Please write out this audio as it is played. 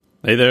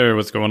Hey there,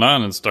 what's going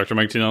on? It's Dr.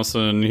 Mike T.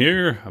 Nelson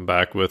here. I'm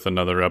back with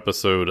another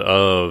episode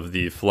of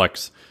the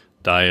Flex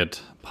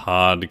Diet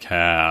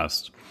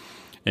Podcast.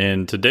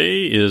 And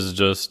today is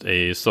just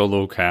a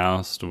solo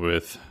cast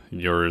with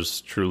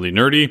yours truly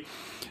nerdy.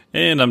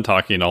 And I'm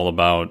talking all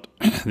about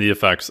the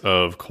effects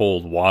of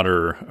cold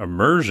water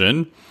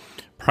immersion,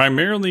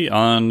 primarily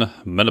on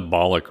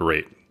metabolic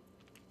rate.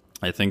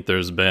 I think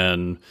there's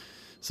been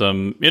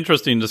some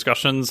interesting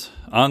discussions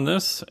on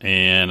this,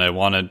 and I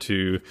wanted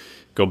to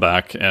go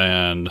back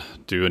and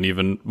do an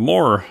even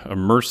more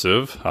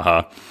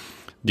immersive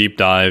deep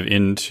dive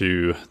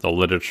into the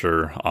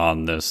literature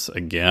on this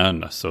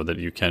again so that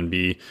you can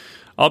be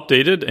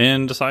updated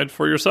and decide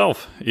for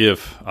yourself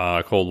if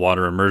cold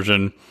water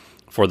immersion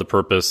for the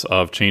purpose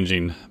of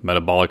changing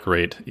metabolic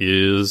rate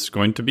is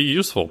going to be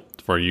useful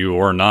for you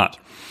or not.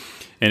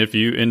 And if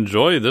you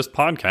enjoy this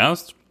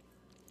podcast,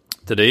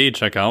 today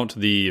check out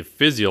the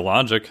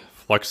Physiologic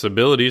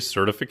Flexibility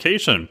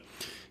Certification,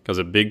 because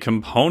a big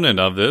component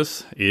of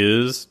this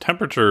is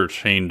temperature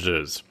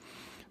changes.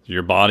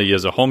 Your body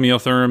is a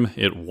homeotherm.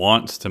 It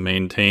wants to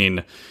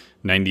maintain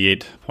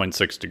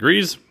 98.6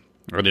 degrees.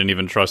 I didn't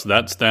even trust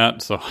that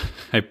stat, so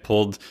I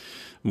pulled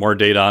more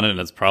data on it, and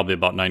it's probably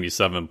about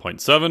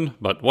 97.7,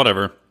 but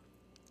whatever.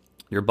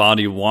 Your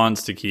body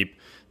wants to keep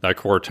that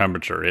core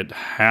temperature. It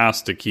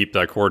has to keep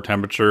that core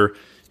temperature.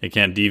 It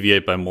can't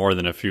deviate by more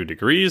than a few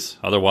degrees,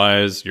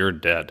 otherwise you're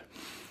dead.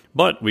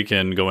 But we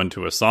can go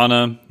into a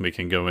sauna, we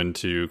can go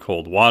into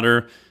cold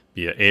water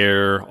via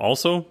air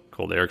also,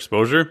 cold air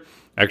exposure,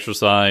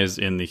 exercise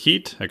in the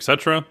heat,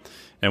 etc.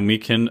 And we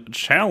can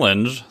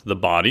challenge the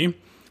body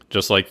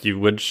just like you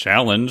would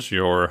challenge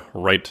your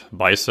right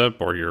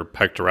bicep or your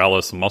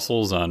pectoralis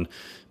muscles on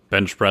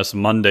bench press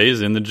Mondays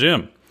in the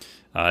gym.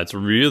 It's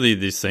really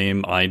the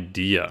same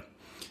idea.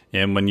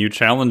 And when you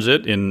challenge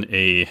it in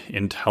a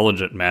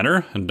intelligent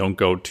manner and don't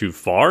go too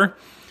far,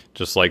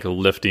 just like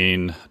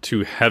lifting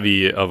too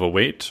heavy of a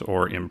weight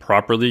or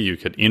improperly, you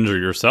could injure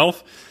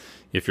yourself.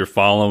 If you're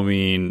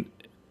following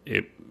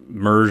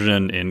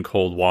immersion in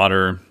cold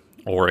water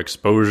or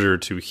exposure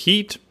to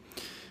heat,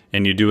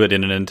 and you do it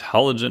in an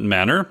intelligent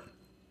manner,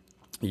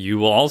 you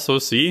will also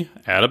see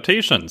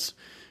adaptations,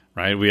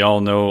 right? We all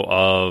know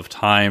of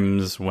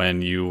times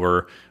when you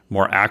were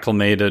more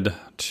acclimated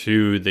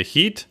to the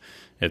heat.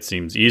 It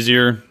seems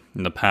easier.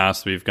 In the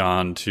past, we've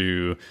gone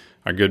to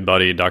our good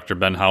buddy Dr.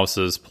 Ben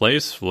House's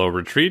place, Flow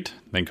Retreat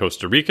in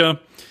Costa Rica.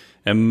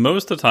 And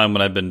most of the time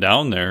when I've been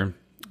down there,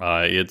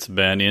 it's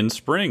been in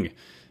spring.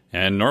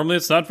 And normally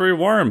it's not very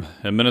warm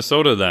in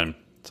Minnesota then.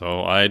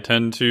 So I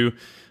tend to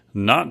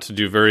not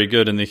do very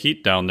good in the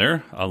heat down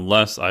there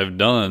unless I've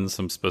done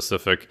some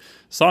specific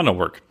sauna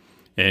work.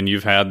 And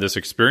you've had this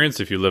experience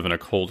if you live in a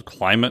cold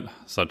climate,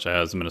 such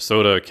as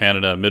Minnesota,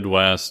 Canada,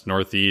 Midwest,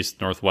 Northeast,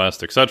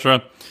 Northwest,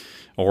 etc.,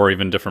 or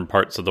even different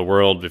parts of the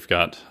world. We've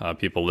got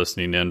people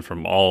listening in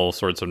from all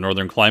sorts of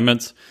northern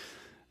climates,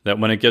 that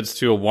when it gets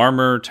to a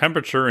warmer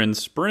temperature in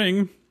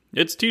spring,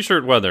 it's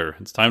t-shirt weather.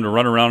 It's time to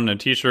run around in a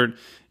t-shirt,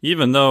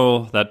 even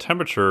though that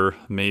temperature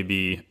may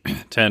be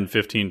 10,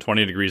 15,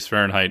 20 degrees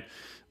Fahrenheit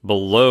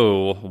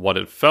below what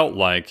it felt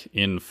like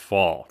in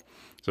fall.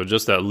 So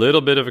just that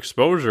little bit of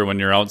exposure when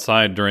you're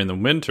outside during the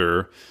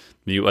winter,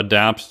 you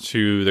adapt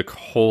to the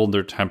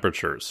colder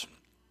temperatures.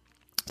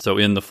 So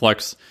in the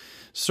Flex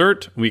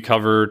Cert, we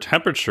cover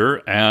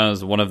temperature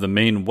as one of the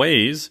main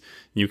ways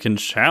you can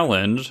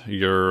challenge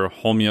your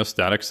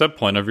homeostatic set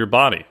point of your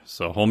body.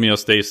 So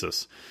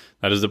homeostasis,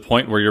 that is the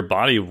point where your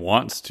body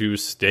wants to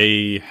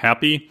stay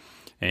happy,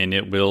 and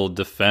it will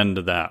defend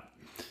that.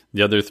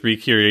 The other three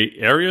key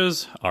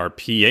areas are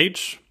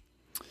pH,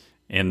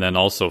 and then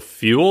also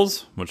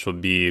fuels, which would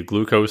be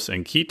glucose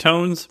and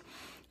ketones.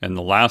 And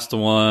the last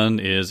one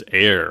is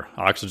air,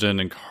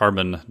 oxygen and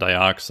carbon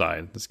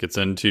dioxide. This gets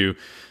into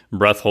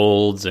breath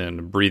holds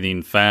and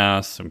breathing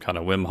fast, some kind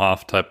of Wim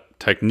Hof type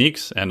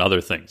techniques and other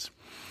things.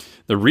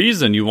 The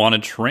reason you want to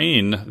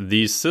train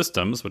these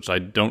systems, which I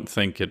don't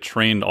think get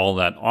trained all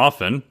that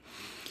often,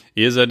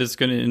 is that it's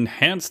going to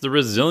enhance the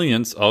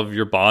resilience of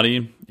your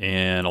body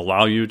and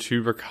allow you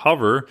to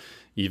recover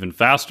even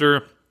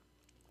faster.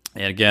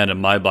 And again,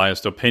 in my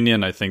biased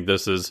opinion, I think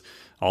this is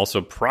also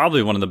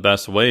probably one of the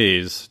best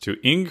ways to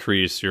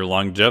increase your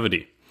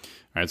longevity.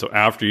 All right, so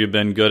after you've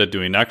been good at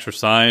doing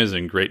exercise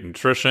and great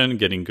nutrition,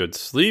 getting good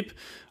sleep,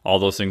 all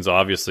those things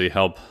obviously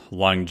help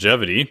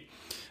longevity.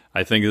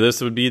 I think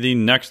this would be the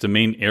next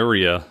main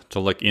area to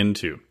look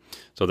into.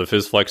 So the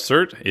PhysFlex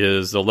Cert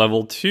is the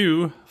level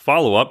 2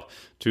 follow-up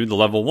to the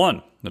level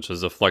 1, which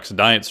is the Flex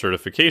Diet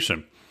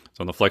certification.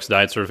 So in the Flex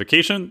Diet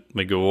certification,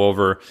 we go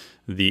over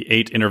the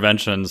 8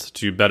 interventions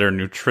to better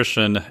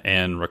nutrition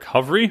and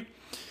recovery.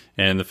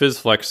 And the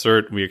PhysFlex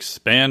Cert, we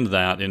expand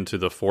that into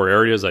the 4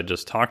 areas I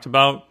just talked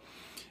about.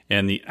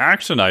 And the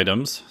action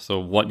items, so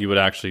what you would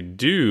actually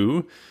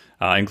do,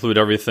 include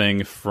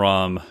everything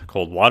from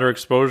cold water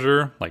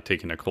exposure, like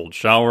taking a cold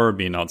shower,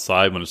 being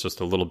outside when it's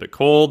just a little bit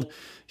cold,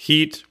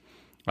 heat,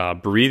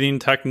 breathing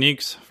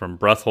techniques from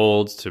breath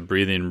holds to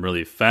breathing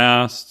really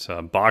fast,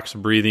 box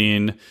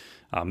breathing,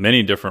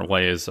 many different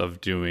ways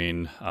of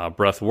doing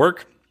breath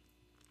work.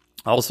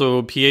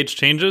 Also, pH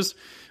changes,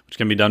 which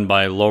can be done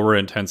by lower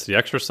intensity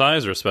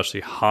exercise or especially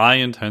high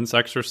intense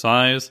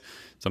exercise.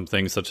 Some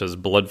things such as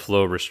blood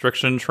flow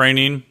restriction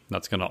training,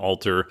 that's going to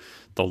alter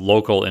the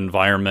local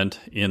environment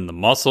in the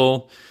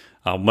muscle.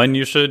 When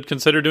you should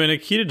consider doing a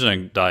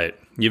ketogenic diet,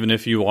 even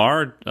if you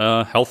are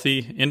a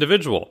healthy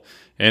individual.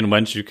 And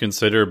when you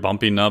consider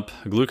bumping up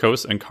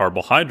glucose and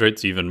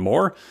carbohydrates even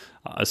more,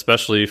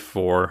 especially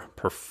for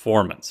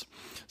performance.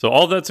 So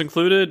all that's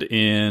included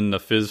in the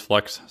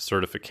PhysFlex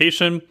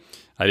certification.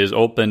 It is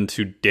open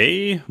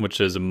today, which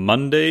is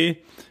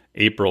Monday,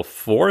 April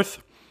 4th.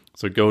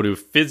 So go to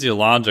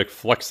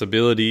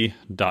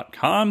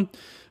physiologicflexibility.com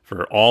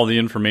for all the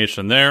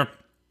information there.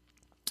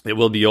 It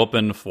will be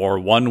open for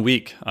 1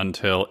 week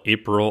until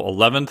April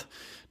 11th,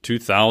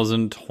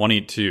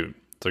 2022.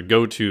 So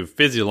go to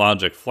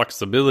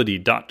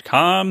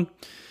physiologicflexibility.com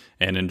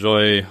and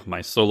enjoy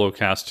my solo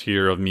cast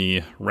here of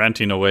me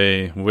ranting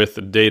away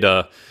with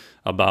data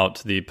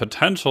about the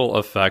potential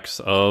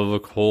effects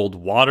of cold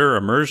water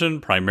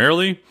immersion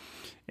primarily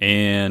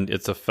and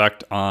its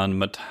effect on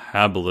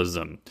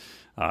metabolism.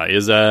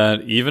 Is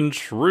that even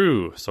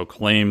true? So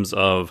claims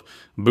of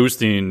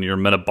boosting your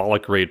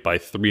metabolic rate by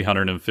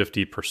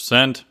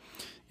 350%.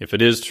 If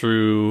it is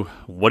true,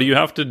 what do you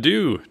have to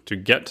do to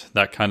get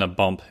that kind of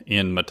bump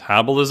in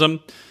metabolism?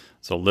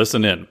 So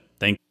listen in.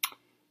 Thank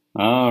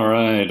you. All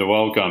right,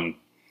 welcome.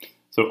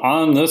 So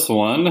on this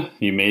one,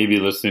 you may be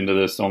listening to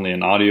this only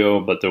in audio,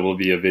 but there will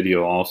be a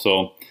video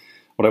also.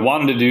 What I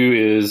wanted to do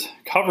is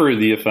cover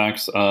the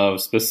effects of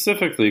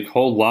specifically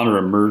cold water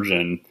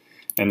immersion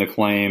and the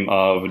claim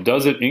of,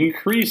 does it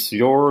increase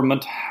your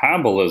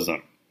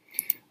metabolism?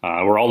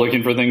 We're all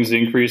looking for things to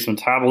increase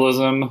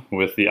metabolism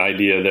with the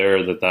idea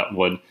there that that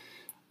would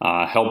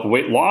help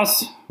weight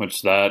loss,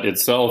 which that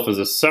itself is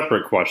a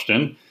separate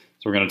question.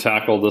 So we're going to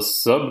tackle the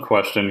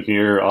sub-question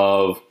here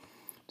of,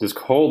 does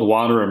cold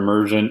water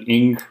immersion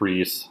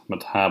increase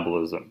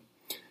metabolism?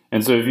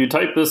 And so if you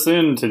type this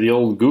into the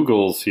old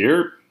Googles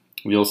here,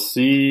 you'll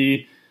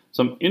see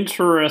some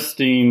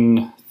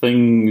interesting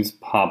things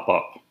pop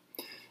up.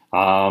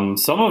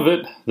 Some of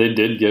it they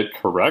did get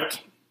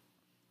correct.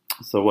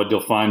 So what you'll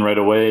find right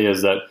away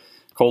is that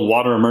cold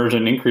water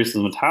immersion increases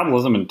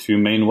metabolism in two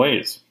main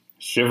ways: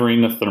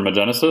 shivering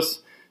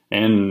thermogenesis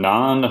and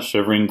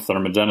non-shivering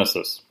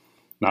thermogenesis.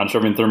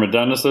 Non-shivering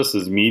thermogenesis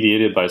is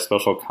mediated by a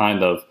special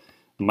kind of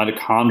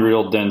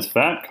mitochondrial dense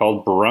fat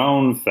called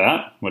brown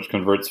fat, which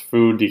converts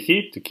food to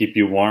heat to keep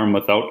you warm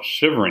without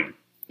shivering.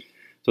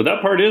 So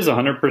that part is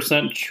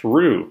 100%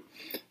 true.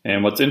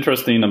 And what's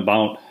interesting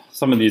about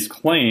some of these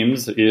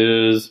claims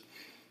is,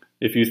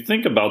 if you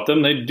think about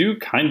them, they do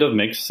kind of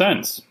make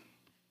sense.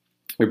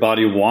 Your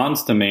body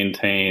wants to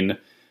maintain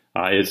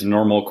its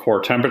normal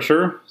core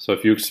temperature. So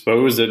if you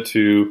expose it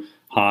to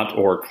hot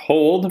or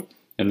cold,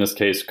 in this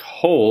case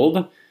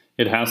cold,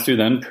 it has to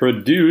then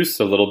produce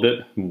a little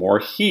bit more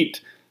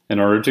heat in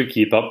order to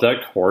keep up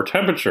that core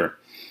temperature.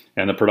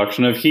 And the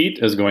production of heat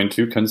is going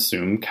to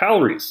consume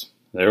calories.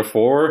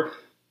 Therefore,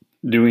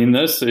 doing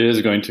this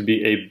is going to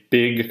be a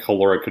big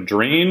caloric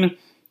drain,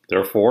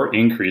 therefore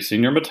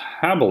increasing your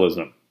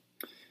metabolism.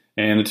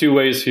 And the two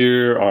ways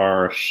here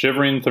are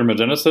shivering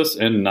thermogenesis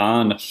and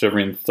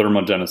non-shivering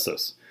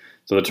thermogenesis.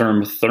 So the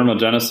term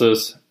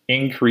thermogenesis,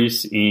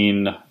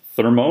 increasing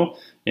thermo,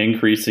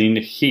 increasing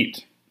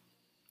heat.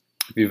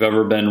 If you've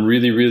ever been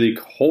really, really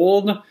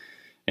cold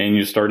and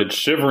you started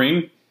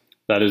shivering,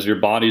 that is your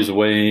body's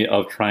way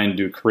of trying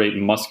to create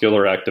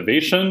muscular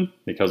activation,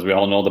 because we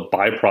all know the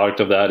byproduct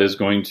of that is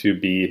going to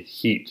be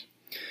heat.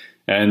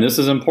 And this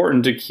is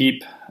important to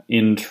keep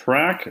in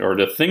track or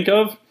to think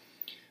of,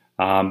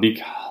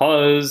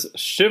 because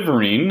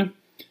shivering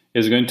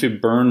is going to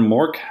burn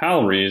more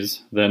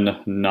calories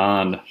than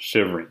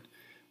non-shivering.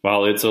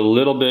 While it's a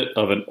little bit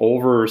of an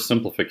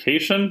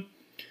oversimplification,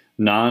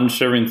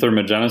 non-shivering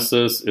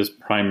thermogenesis is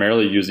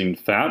primarily using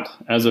fat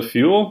as a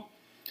fuel.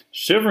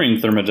 Shivering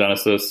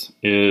thermogenesis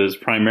is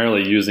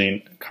primarily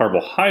using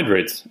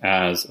carbohydrates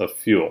as a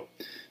fuel.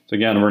 So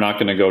again, we're not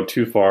going to go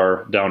too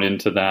far down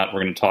into that.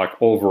 We're going to talk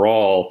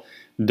overall,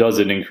 does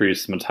it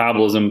increase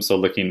metabolism? So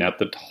looking at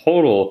the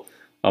total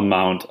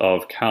amount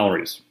of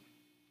calories.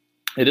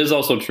 It is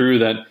also true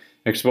that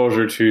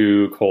exposure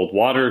to cold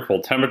water,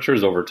 cold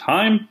temperatures over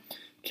time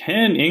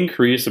can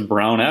increase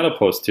brown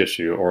adipose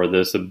tissue, or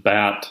this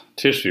BAT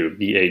tissue,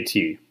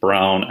 B-A-T,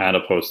 brown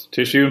adipose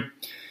tissue.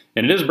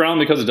 And it is brown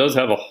because it does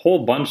have a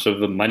whole bunch of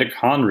the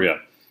mitochondria,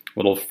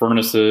 little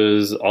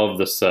furnaces of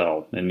the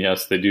cell. And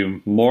yes, they do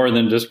more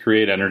than just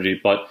create energy,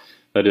 but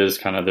that is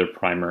kind of their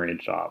primary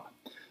job.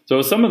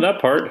 So some of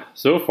that part,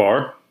 so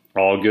far,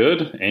 all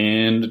good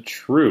and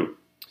true.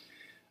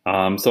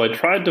 So I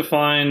tried to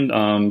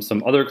find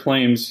some other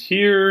claims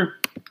here.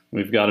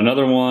 We've got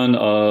another one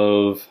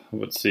of,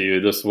 let's see,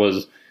 this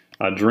was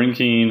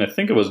drinking, I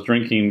think it was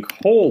drinking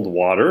cold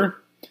water,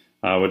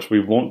 which we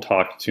won't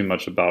talk too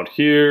much about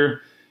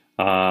here.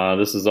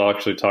 This is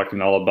actually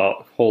talking all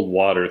about cold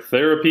water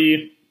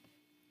therapy,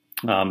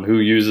 who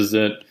uses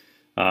it,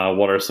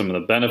 what are some of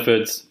the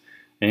benefits.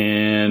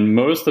 And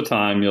most of the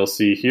time you'll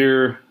see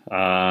here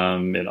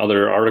in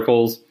other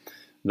articles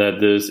that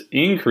this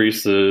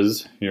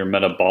increases your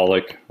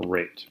metabolic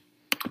rate.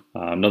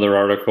 Another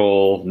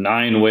article,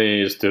 9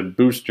 ways to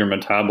boost your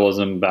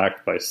metabolism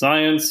backed by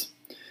science.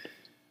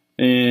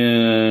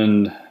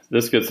 And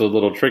this gets a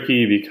little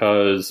tricky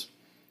because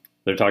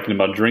they're talking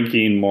about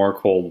drinking more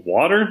cold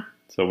water.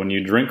 So when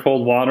you drink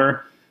cold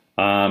water,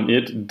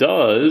 it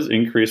does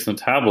increase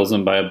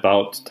metabolism by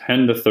about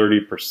 10 to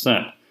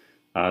 30%.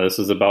 This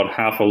is about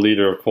half a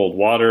liter of cold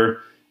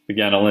water.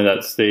 Again, only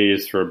that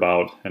stays for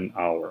about an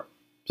hour.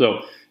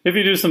 So if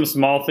you do some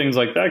small things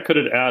like that, could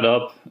it add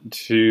up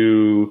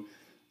to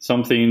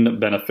something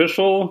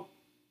beneficial?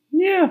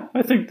 Yeah,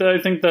 I think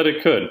that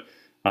it could.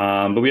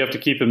 But we have to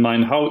keep in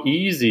mind, how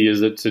easy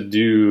is it to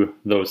do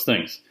those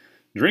things?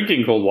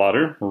 Drinking cold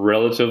water,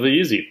 relatively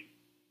easy.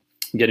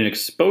 Getting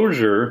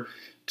exposure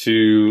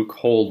to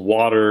cold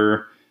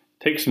water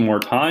takes more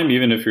time,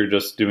 even if you're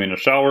just doing a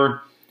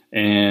shower,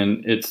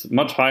 and it's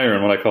much higher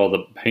in what I call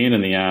the pain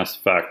in the ass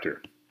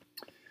factor.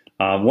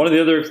 One of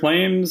the other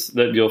claims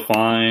that you'll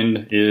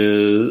find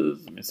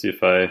is, let me see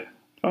if I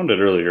found it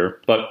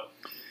earlier, but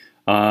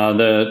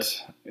that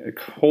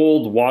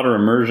cold water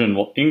immersion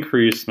will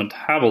increase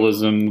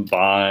metabolism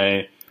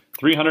by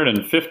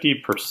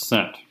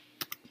 350%.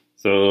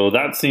 So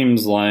that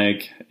seems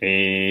like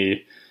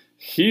a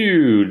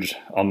huge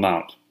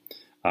amount.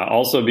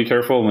 Also be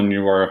careful when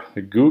you are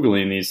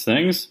Googling these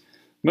things.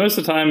 Most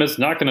of the time it's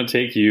not going to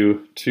take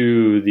you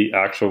to the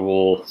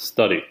actual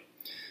study.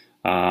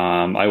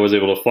 I was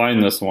able to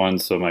find this one,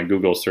 so my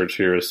Google search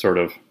here is sort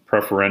of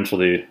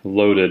preferentially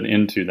loaded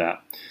into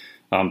that.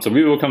 So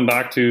we will come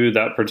back to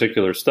that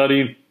particular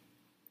study,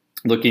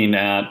 looking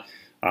at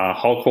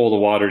how cold the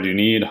water do you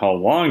need, how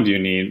long do you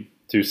need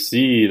to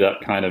see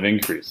that kind of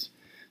increase.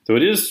 So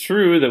it is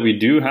true that we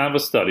do have a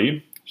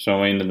study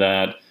showing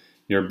that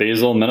your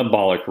basal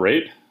metabolic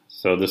rate,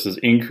 so this is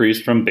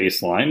increased from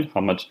baseline,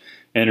 how much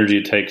energy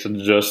it takes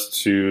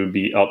just to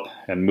be up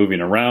and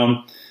moving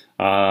around.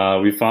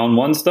 We found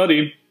one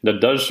study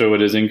that does show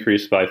it is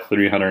increased by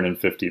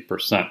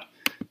 350%.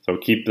 So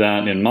keep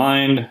that in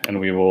mind, and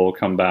we will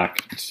come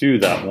back to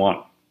that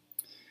one.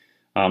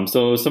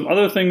 So some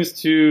other things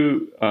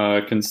to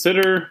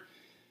consider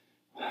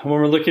when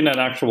we're looking at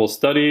actual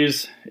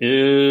studies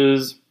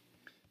is,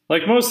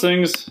 like most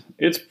things,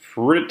 it's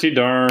pretty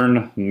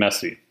darn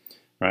messy,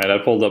 right? I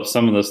pulled up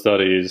some of the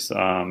studies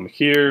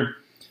here,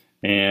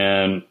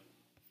 and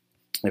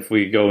if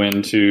we go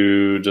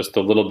into just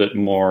a little bit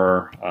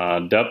more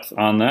depth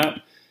on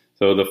that.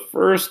 So the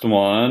first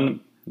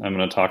one I'm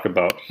going to talk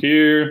about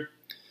here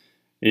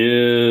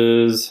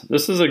is,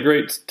 this is a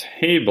great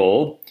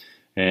table,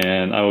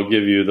 and I will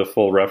give you the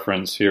full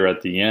reference here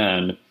at the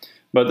end.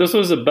 But this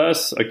was the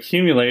best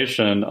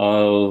accumulation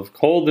of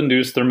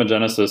cold-induced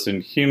thermogenesis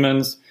in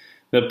humans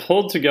that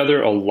pulled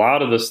together a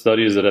lot of the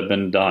studies that have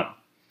been done.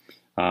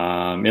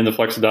 In the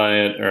Flex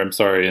Diet, or I'm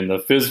sorry, in the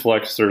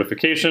PhysFlex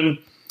certification,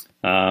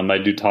 I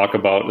do talk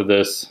about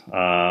this.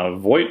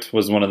 Voigt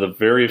was one of the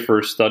very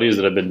first studies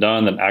that had been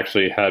done that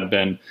actually had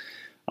been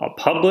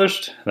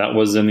published. That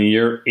was in the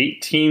year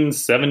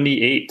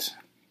 1878.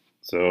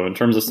 So in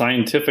terms of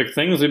scientific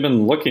things, we've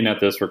been looking at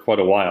this for quite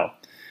a while.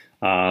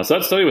 So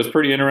that study was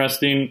pretty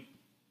interesting.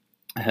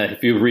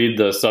 If you read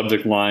the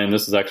subject line,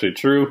 this is actually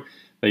true.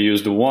 They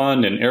used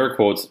one, in air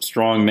quotes,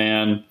 strong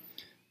man.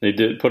 They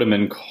did put him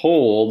in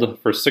cold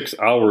for 6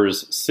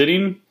 hours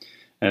sitting,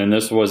 and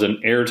this was an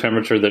air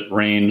temperature that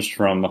ranged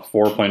from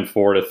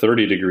 4.4 to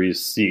 30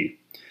 degrees C.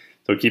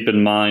 So keep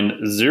in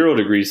mind, 0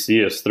 degrees C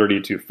is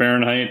 32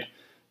 Fahrenheit,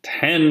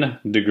 10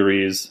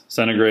 degrees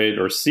centigrade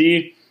or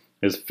C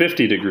is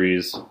 50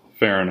 degrees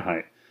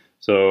Fahrenheit.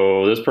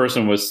 So this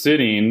person was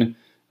sitting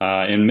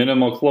in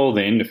minimal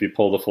clothing, if you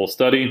pull the full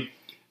study,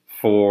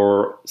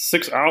 for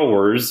 6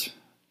 hours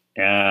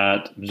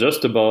at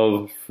just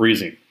above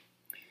freezing.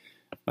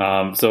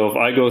 So if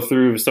I go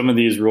through some of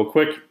these real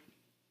quick,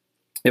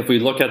 if we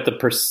look at the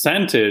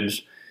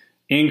percentage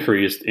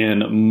increased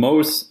in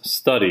most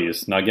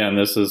studies, now again,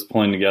 this is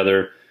pulling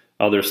together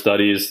other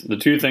studies. The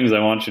two things I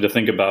want you to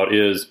think about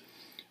is,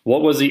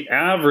 what was the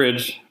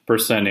average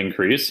percent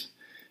increase?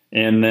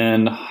 And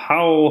then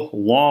how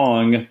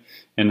long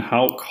and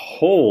how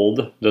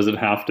cold does it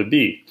have to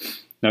be?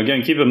 Now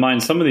again, keep in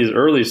mind, some of these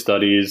early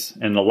studies,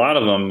 and a lot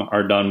of them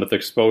are done with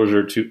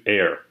exposure to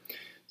air.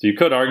 So you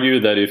could argue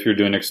that if you're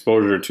doing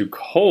exposure to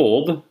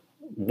cold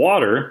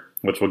water,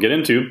 which we'll get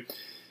into,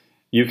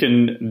 you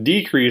can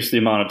decrease the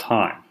amount of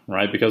time,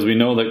 right? Because we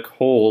know that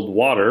cold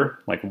water,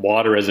 like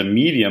water as a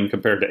medium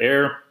compared to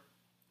air,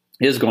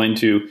 is going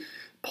to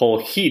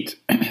pull heat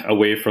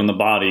away from the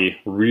body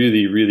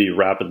really, really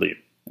rapidly,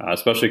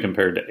 especially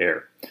compared to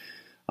air.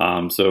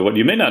 So what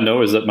you may not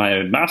know is that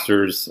my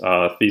master's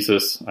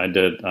thesis, I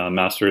did a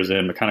master's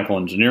in mechanical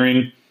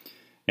engineering,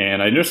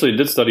 and I initially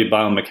did study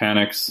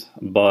biomechanics,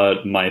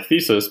 but my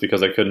thesis,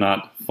 because I could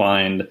not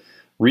find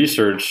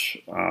research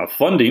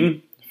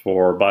funding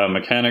for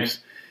biomechanics,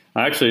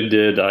 I actually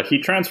did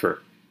heat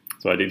transfer.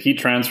 So I did heat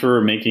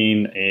transfer,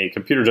 making a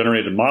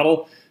computer-generated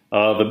model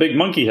of a big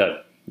monkey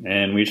head.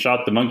 and we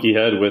shot the monkey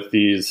head with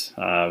these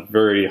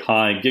very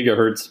high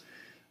gigahertz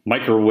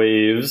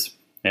microwaves,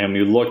 and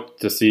we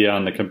looked to see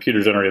on the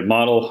computer-generated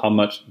model how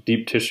much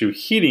deep tissue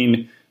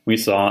heating we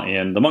saw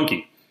in the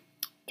monkey.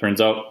 Turns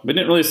out we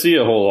didn't really see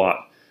a whole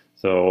lot.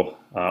 So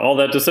all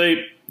that to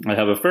say, I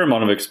have a fair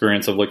amount of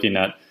experience of looking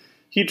at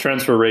heat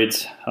transfer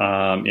rates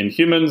in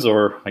humans,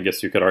 or I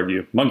guess you could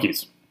argue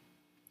monkeys.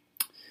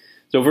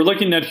 So if we're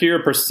looking at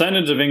here,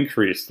 percentage of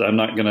increase, I'm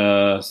not going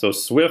to, so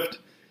Swift,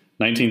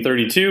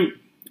 1932,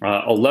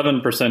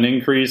 11%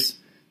 increase.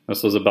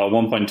 This was about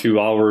 1.2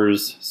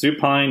 hours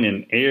supine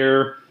in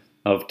air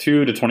of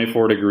 2 to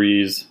 24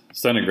 degrees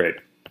centigrade.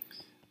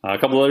 A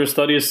couple other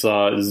studies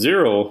saw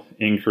zero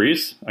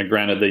increase.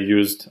 Granted, they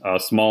used a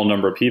small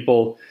number of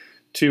people,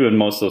 2 in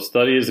most of those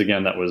studies.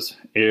 Again, that was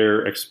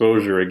air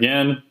exposure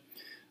again.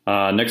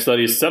 Next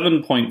study,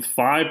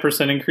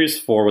 7.5% increase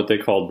for what they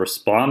called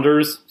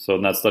responders. So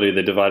in that study,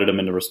 they divided them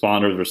into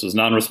responders versus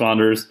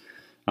non-responders.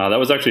 That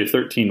was actually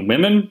 13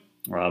 women.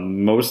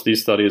 Most of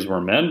these studies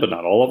were men, but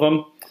not all of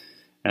them.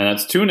 And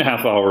that's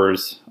 2.5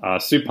 hours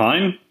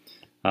supine.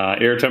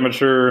 Air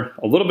temperature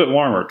a little bit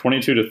warmer,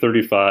 22 to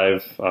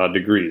 35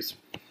 degrees.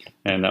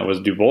 And that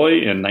was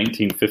Dubois in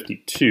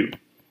 1952.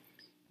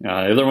 The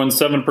other one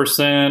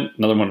 7%,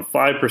 another one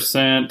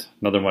 5%,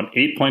 another one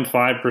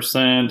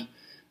 8.5%.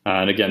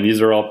 And again,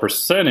 these are all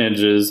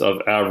percentages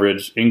of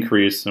average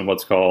increase in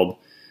what's called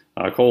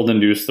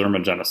cold-induced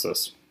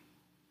thermogenesis.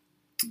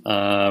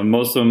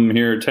 Most of them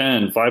here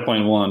 10,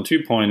 5.1,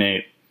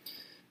 2.8.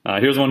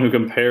 Here's one who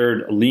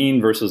compared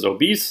lean versus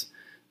obese.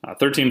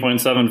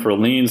 13.7 for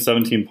lean,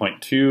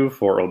 17.2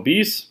 for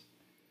obese.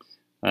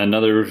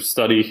 Another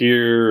study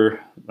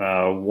here,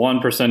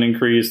 1%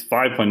 increase,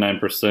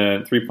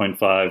 5.9%,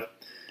 3.5.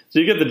 So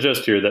you get the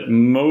gist here that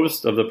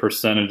most of the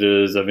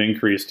percentages of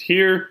increased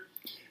here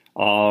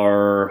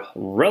are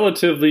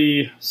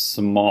relatively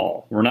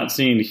small. We're not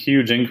seeing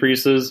huge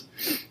increases,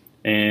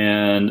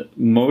 and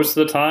most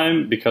of the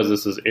time, because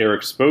this is air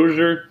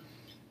exposure,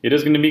 it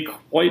is going to be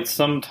quite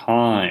some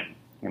time,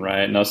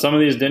 right? Now, some of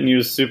these didn't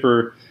use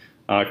super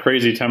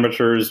crazy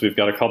temperatures. We've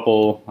got a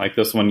couple, like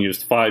this one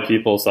used 5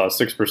 people, saw a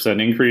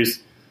 6%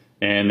 increase,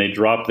 and they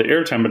dropped the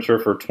air temperature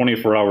for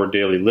 24-hour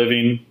daily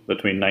living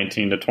between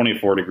 19 to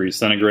 24 degrees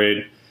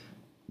centigrade.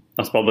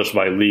 That's published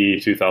by Lee,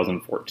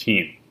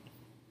 2014.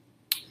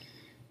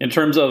 In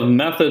terms of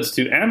methods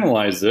to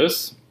analyze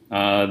this,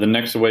 the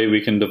next way we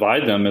can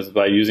divide them is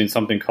by using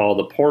something called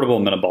a portable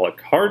metabolic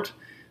cart.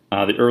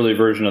 The early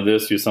version of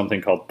this used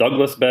something called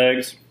Douglas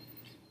bags.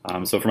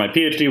 So for my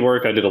PhD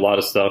work, I did a lot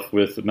of stuff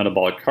with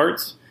metabolic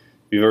carts.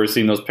 If you've ever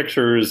seen those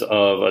pictures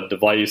of a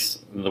device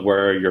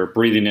where you're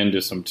breathing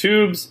into some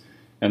tubes,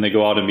 and they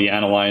go out and be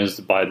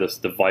analyzed by this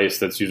device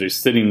that's usually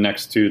sitting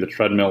next to the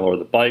treadmill or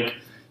the bike.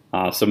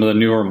 Some of the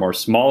newer, more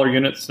smaller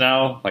units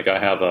now, like I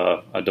have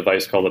a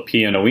device called a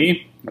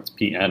PNOE, that's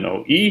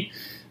P-N-O-E,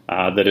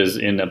 that is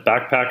in a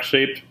backpack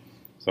shaped.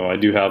 So I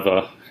do have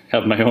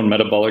my own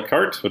metabolic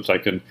cart, which I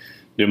can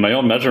do my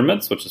own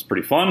measurements, which is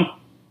pretty fun.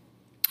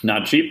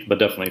 Not cheap, but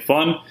definitely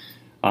fun.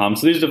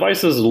 So these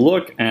devices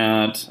look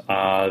at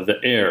the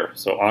air,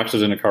 so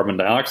oxygen and carbon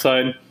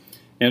dioxide,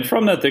 and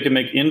from that they can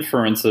make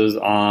inferences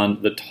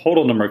on the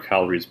total number of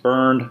calories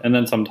burned, and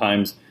then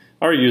sometimes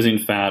are using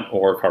fat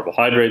or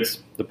carbohydrates,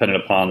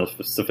 depending upon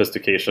the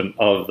sophistication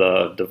of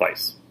the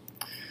device.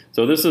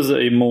 So this is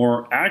a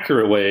more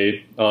accurate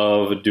way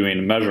of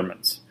doing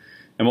measurements.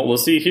 And what we'll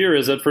see here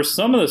is that for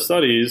some of the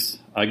studies,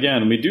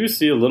 again, we do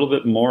see a little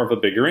bit more of a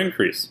bigger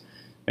increase.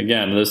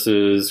 Again, this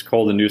is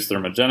cold-induced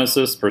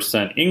thermogenesis,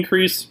 percent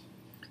increase.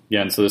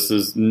 Again, so this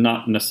is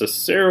not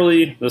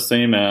necessarily the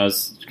same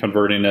as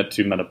converting it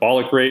to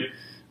metabolic rate.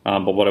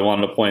 But what I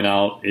wanted to point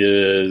out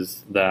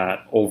is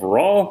that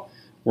overall,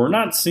 we're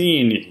not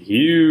seeing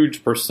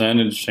huge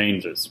percentage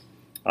changes.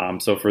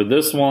 So for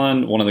this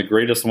one of the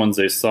greatest ones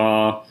they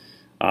saw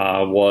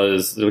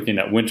was looking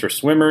at winter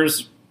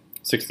swimmers,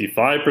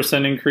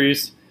 65%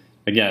 increase.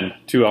 Again,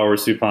 2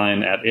 hours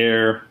supine at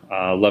air,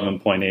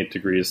 11.8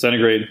 degrees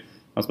centigrade.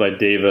 That was by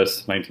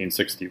Davis,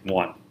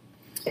 1961.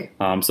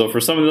 So for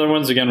some of the other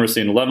ones, again, we're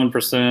seeing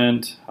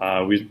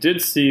 11%. We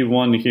did see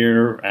one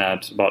here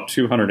at about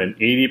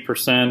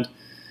 280%.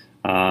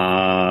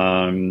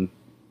 I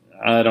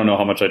don't know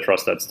how much I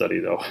trust that study,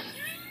 though.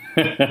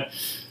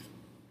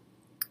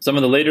 Some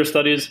of the later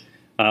studies,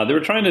 they were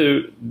trying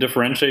to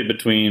differentiate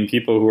between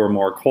people who are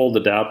more cold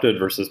adapted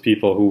versus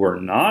people who were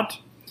not.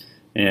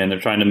 And they're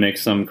trying to make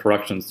some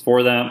corrections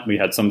for that. We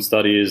had some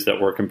studies that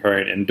were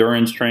comparing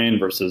endurance trained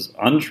versus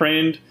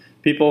untrained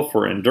people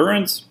for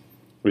endurance.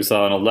 We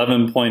saw an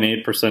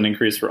 11.8%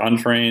 increase for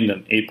untrained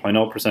and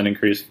 8.0%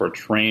 increase for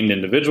trained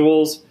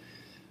individuals.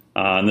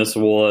 And this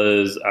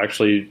was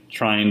actually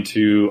trying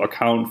to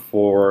account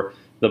for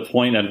the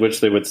point at which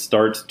they would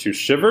start to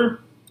shiver.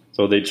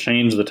 So they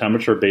changed the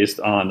temperature based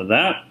on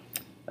that,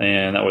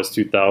 and that was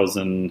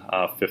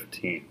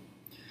 2015.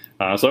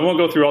 So I won't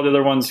go through all the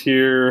other ones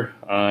here.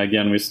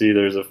 Again, we see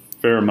there's a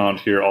fair amount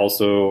here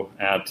also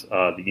at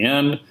the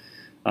end.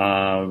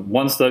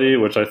 One study,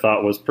 which I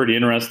thought was pretty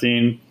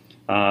interesting,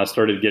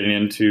 started getting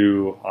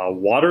into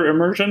water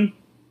immersion.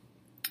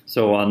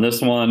 So on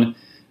this one,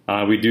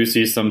 we do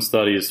see some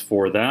studies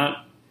for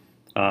that.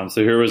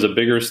 So here was a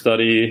bigger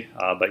study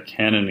by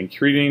Cannon and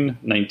Keating,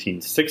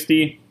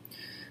 1960.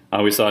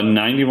 We saw a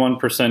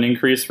 91%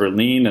 increase for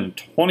lean and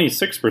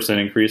 26%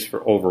 increase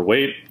for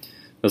overweight.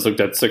 This looked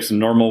at 6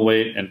 normal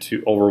weight and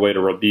 2 overweight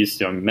or obese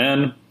young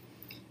men.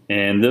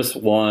 And this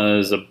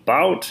was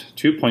about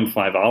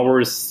 2.5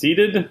 hours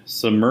seated,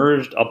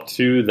 submerged up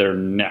to their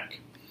neck.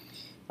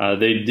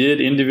 They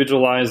did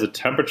individualize the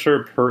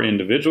temperature per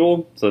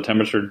individual. So the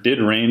temperature did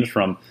range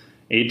from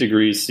 8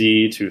 degrees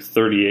C to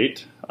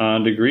 38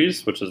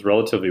 degrees, which is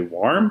relatively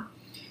warm.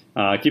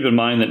 Keep in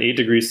mind that 8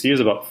 degrees C is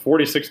about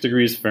 46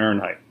 degrees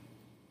Fahrenheit.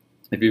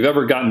 If you've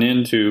ever gotten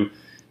into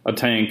a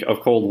tank of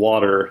cold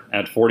water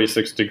at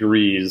 46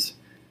 degrees,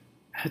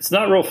 it's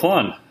not real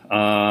fun.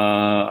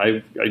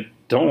 I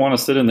don't want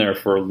to sit in there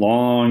for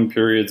long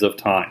periods of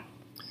time.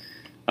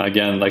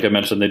 Again, like I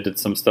mentioned, they did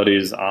some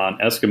studies on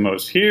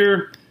Eskimos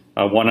here.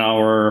 1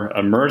 hour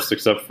immersed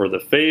except for the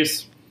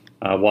face.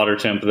 Water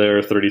temp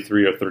there,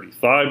 33 or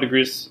 35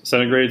 degrees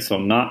centigrade, so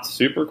not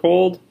super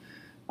cold.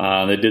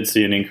 They did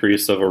see an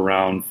increase of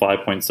around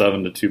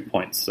 5.7 to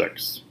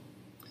 2.6.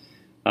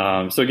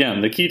 So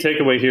again, the key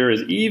takeaway here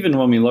is even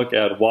when we look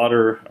at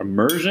water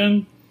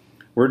immersion,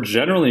 we're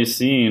generally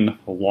seeing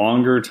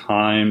longer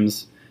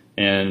times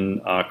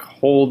and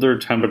colder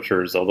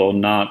temperatures, although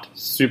not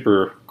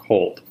super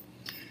cold.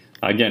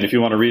 Again, if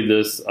you want to read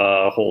this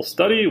whole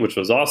study, which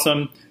was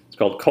awesome, it's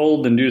called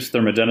Cold-Induced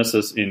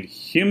Thermogenesis in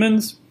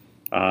Humans.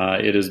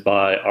 It is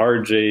by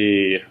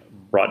R.J.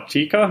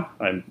 Bratchka.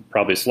 I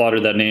probably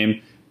slaughtered that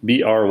name.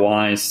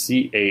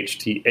 Brychta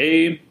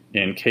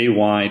and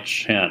K.Y.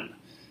 Chen.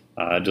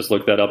 Just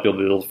look that up. You'll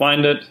be able to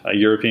find it.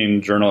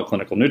 European Journal of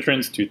Clinical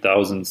Nutrients,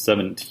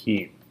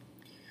 2017.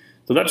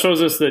 So that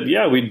shows us that,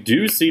 yeah, we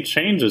do see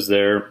changes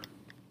there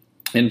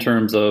in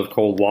terms of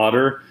cold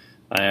water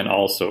and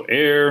also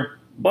air,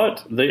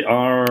 but they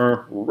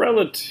are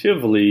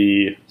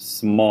relatively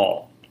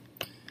small.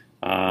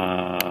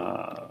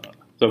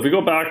 So if we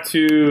go back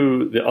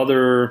to the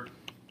other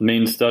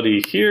main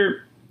study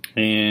here,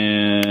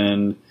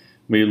 and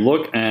we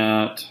look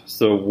at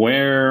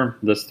where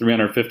this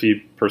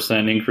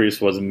 350%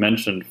 increase was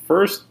mentioned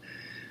first.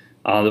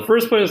 The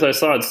first place I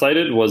saw it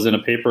cited was in a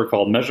paper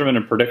called Measurement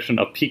and Prediction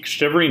of Peak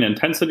Shivering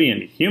Intensity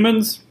in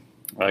Humans,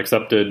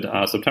 accepted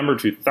September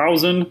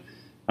 2000.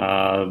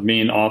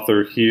 Main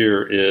author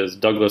here is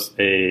Douglas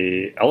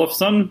A.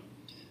 Ellefson,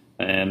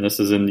 and this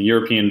is in the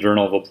European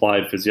Journal of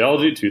Applied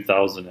Physiology,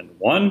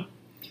 2001.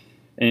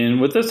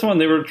 And with this one,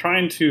 they were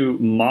trying to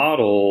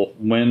model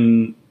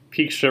when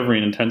peak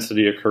shivering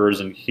intensity occurs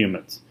in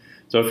humans.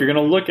 So if you're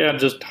going to look at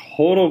just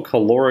total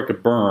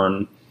caloric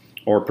burn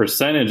or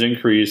percentage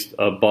increased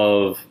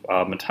above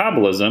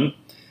metabolism,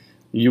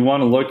 you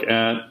want to look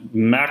at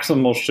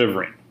maximal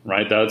shivering,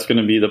 right? That's going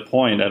to be the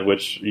point at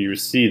which you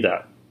see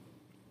that.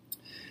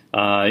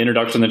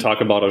 Introduction, they talk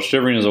about how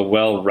shivering is a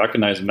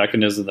well-recognized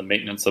mechanism in the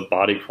maintenance of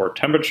body core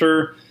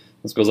temperature.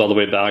 This goes all the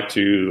way back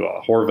to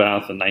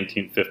Horvath in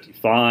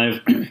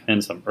 1955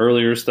 and some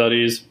earlier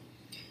studies.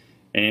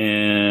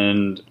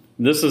 And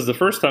this is the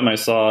first time I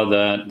saw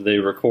that they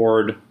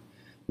record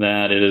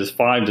that it is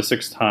 5 to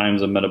 6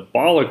 times a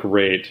metabolic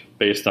rate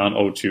based on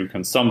O2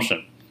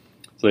 consumption.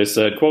 So they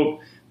said, quote,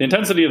 the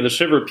intensity of the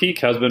shiver peak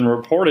has been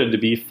reported to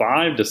be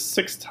 5 to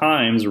 6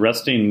 times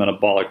resting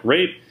metabolic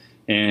rate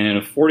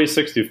and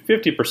 46 to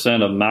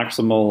 50% of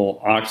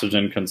maximal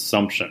oxygen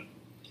consumption.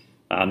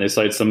 They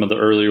cite some of the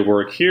earlier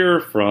work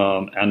here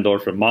from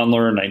Andorf and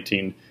Mondler,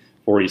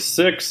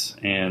 1946,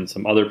 and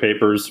some other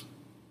papers.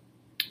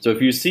 So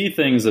if you see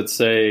things that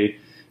say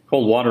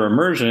cold water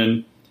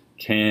immersion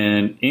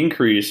can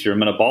increase your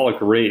metabolic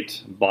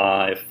rate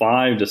by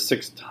 5 to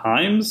 6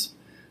 times,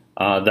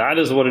 that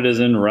is what it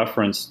is in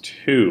reference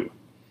to.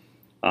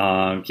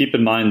 Keep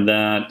in mind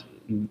that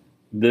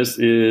this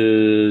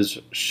is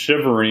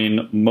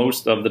shivering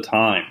most of the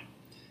time.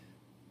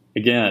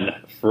 Again,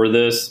 for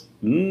this,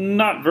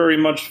 not very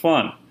much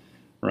fun,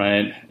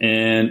 right?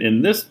 And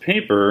in this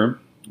paper,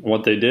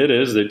 what they did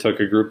is they took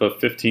a group of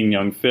 15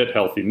 young, fit,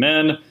 healthy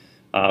men.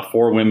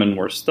 4 women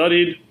were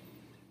studied,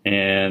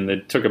 and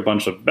they took a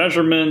bunch of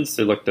measurements.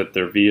 They looked at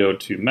their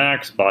VO2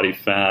 max, body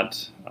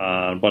fat,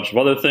 a bunch of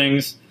other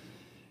things.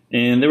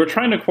 And they were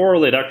trying to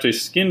correlate actually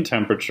skin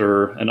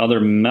temperature and other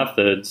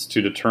methods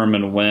to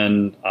determine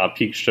when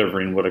peak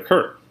shivering would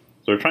occur.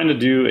 So they're trying to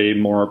do a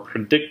more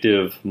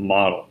predictive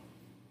model.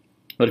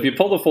 But if you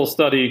pull the full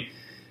study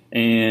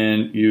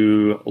and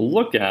you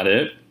look at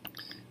it,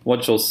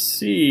 what you'll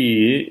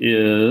see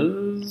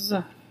is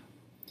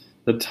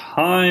the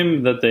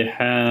time that they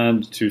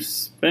had to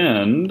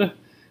spend.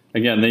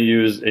 Again, they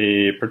use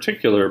a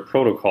particular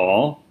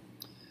protocol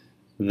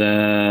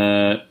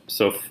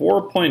so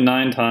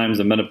 4.9 times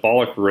the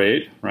metabolic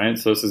rate, right?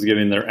 So this is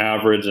giving their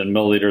average in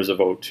milliliters of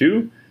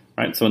O2,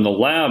 right? So in the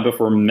lab, if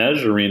we're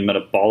measuring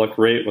metabolic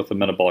rate with a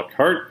metabolic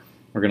cart,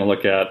 we're going to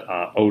look at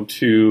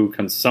O2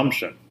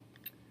 consumption.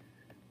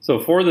 So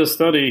for this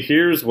study,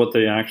 here's what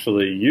they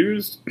actually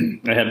used.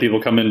 I had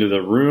people come into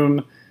the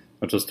room,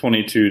 which was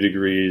 22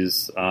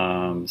 degrees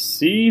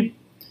C.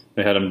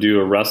 They had them do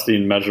a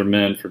resting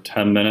measurement for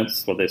 10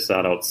 minutes while they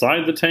sat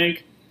outside the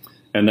tank.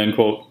 And then,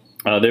 quote,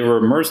 they were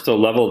immersed to a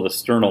level of the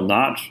sternal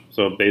notch,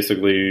 so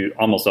basically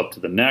almost up to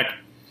the neck,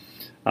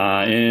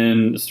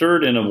 and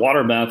stirred in a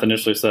water bath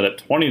initially set at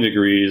 20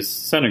 degrees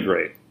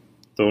centigrade.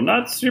 So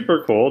not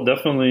super cold,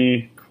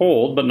 definitely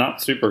cold, but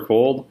not super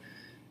cold.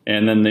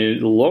 And then they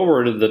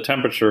lowered the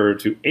temperature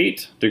to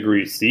 8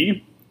 degrees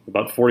C,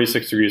 about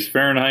 46 degrees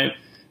Fahrenheit,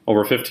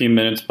 over 15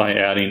 minutes by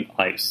adding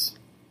ice.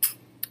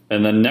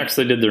 And then next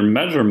they did their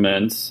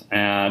measurements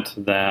at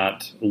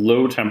that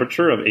low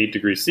temperature of 8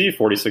 degrees C,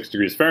 46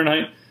 degrees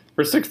Fahrenheit,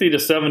 for 60 to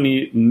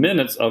 70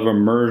 minutes of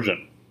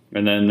immersion.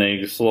 And then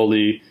they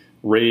slowly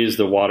raised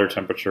the water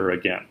temperature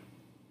again.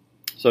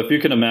 So if you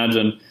can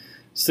imagine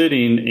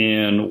sitting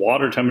in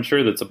water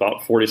temperature that's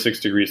about 46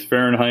 degrees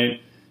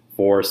Fahrenheit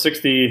for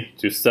 60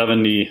 to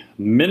 70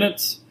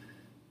 minutes,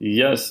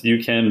 yes,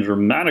 you can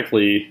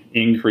dramatically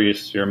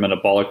increase your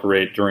metabolic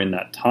rate during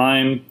that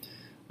time.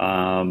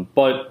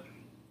 But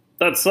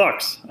that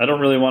sucks. I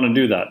don't really want to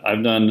do that.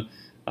 I've done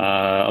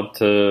up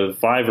to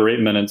 5 or 8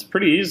 minutes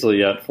pretty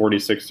easily at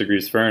 46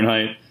 degrees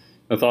Fahrenheit.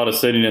 The thought of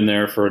sitting in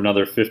there for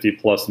another 50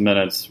 plus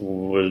minutes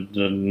would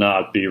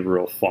not be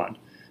real fun.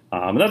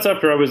 And that's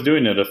after I was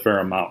doing it a fair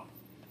amount.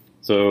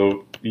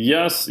 So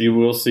yes, you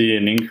will see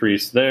an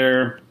increase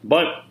there,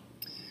 but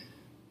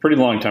pretty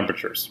long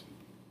temperatures.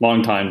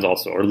 Long times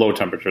also, or low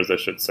temperatures, I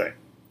should say.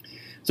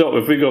 So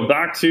if we go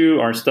back to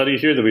our study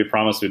here that we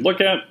promised we'd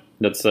look at,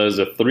 that says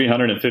a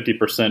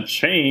 350%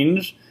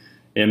 change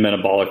in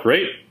metabolic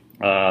rate.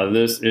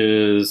 This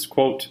is,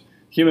 quote,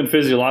 human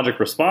physiologic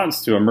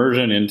response to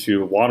immersion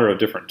into water of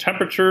different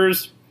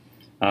temperatures.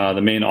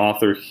 The main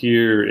author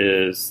here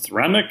is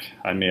Sramek.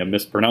 I may have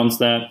mispronounced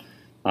that.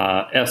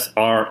 Sramek.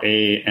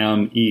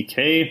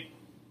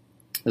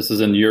 This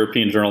is in the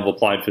European Journal of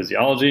Applied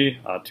Physiology,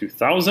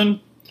 2000.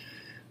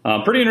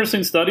 Pretty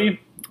interesting study.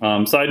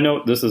 Side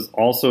note, this is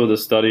also the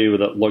study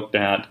that looked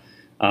at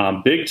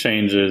big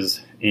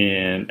changes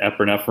in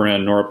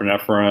epinephrine,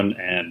 norepinephrine,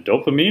 and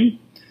dopamine.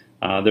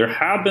 There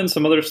have been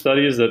some other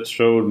studies that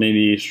showed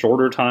maybe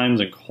shorter times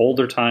and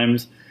colder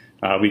times.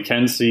 We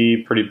can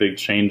see pretty big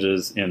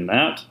changes in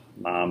that.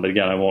 But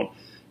again, I won't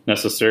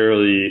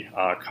necessarily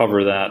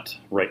cover that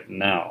right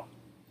now.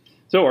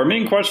 So our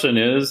main question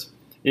is,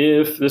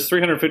 if this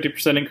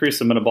 350% increase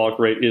in metabolic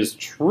rate is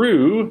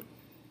true,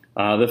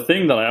 the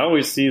thing that I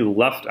always see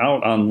left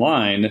out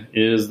online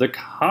is the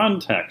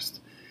context,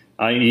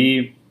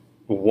 i.e.,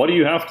 what do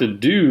you have to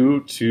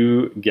do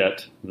to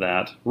get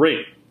that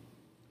rate?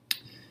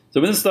 So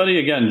in this study,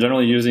 again,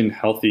 generally using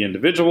healthy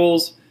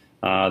individuals,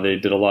 they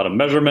did a lot of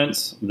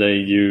measurements. They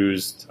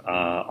used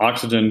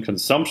oxygen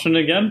consumption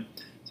again.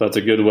 So that's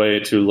a good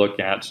way to look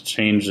at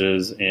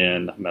changes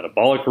in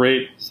metabolic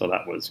rate. So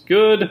that was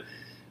good.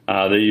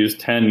 They used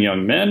 10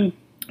 young men,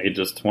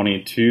 ages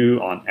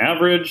 22 on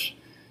average.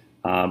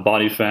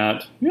 Body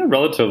fat,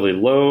 relatively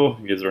low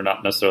because they're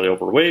not necessarily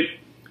overweight.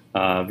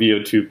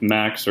 VO2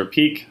 max or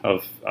peak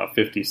of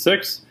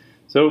 56.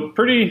 So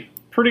pretty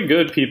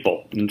good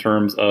people in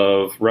terms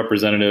of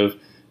representative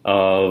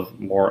of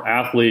more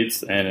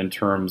athletes and in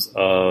terms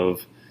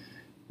of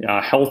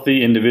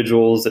healthy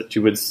individuals that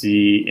you would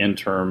see in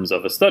terms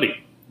of a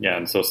study. Yeah,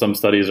 and so some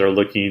studies are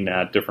looking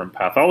at different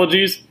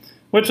pathologies,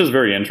 which is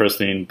very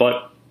interesting,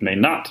 but may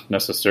not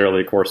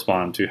necessarily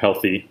correspond to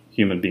healthy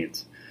human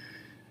beings.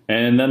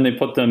 And then they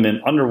put them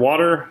in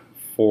underwater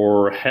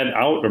for head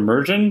out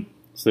immersion,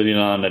 sitting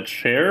on a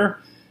chair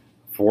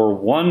for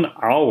 1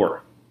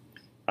 hour.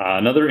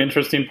 Another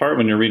interesting part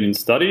when you're reading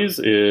studies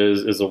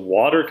is the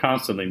water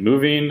constantly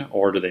moving,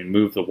 or do they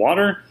move the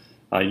water?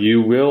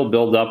 You will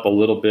build up a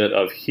little bit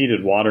of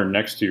heated water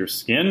next to your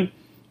skin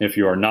if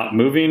you are not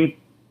moving.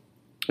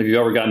 If you've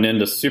ever gotten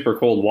into super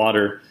cold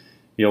water,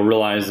 you'll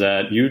realize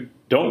that you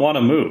don't want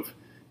to move.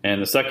 And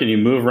the second you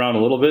move around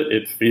a little bit,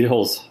 it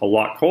feels a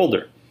lot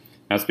colder.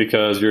 That's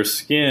because your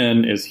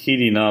skin is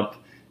heating up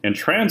and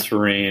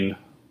transferring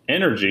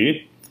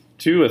energy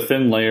to a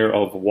thin layer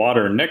of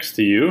water next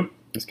to you,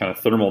 this kind of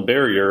thermal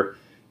barrier.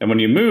 And when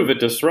you move, it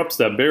disrupts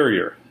that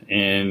barrier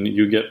and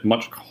you get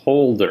much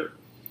colder.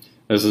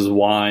 This is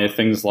why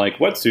things like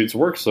wetsuits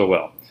work so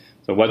well.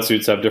 So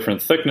wetsuits have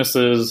different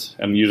thicknesses,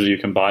 and usually you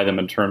can buy them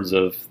in terms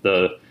of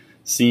the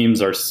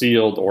seams are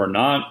sealed or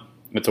not.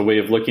 It's a way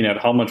of looking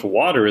at how much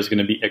water is going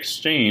to be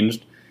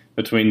exchanged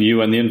between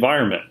you and the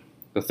environment.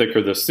 The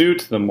thicker the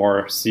suit, the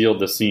more sealed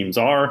the seams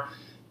are,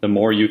 the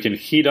more you can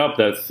heat up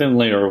that thin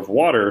layer of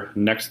water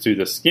next to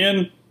the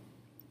skin,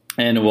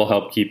 and it will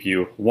help keep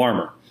you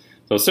warmer.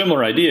 So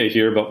similar idea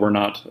here, but we're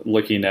not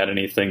looking at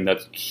anything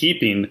that's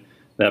keeping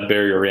that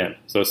barrier in.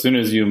 So as soon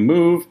as you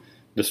move,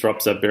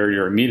 disrupts that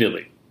barrier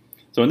immediately.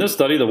 So in this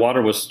study, the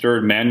water was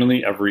stirred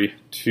manually every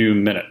 2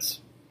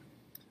 minutes.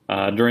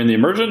 During the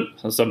immersion,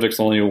 the subjects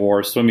only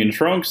wore swimming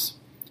trunks,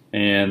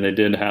 and they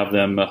did have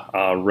them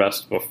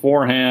rest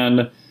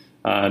beforehand.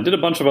 Did a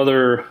bunch of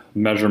other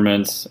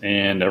measurements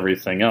and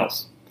everything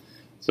else.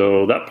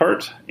 So that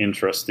part,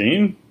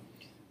 interesting.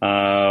 They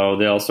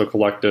also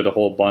collected a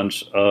whole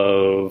bunch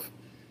of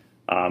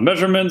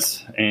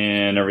measurements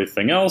and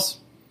everything else.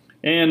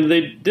 And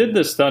they did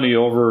this study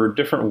over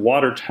different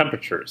water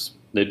temperatures.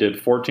 They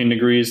did 14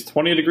 degrees,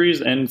 20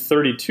 degrees, and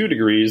 32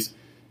 degrees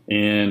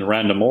in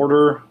random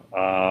order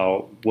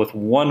with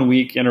 1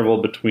 week interval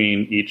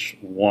between each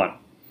one.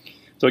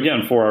 So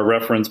again, for our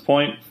reference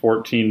point,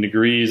 14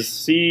 degrees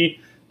C,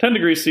 10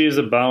 degrees C is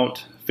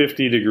about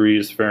 50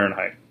 degrees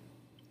Fahrenheit.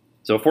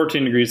 So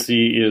 14 degrees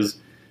C is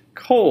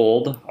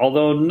cold,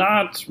 although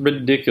not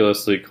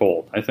ridiculously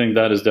cold. I think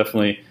that is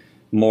definitely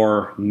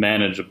more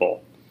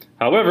manageable.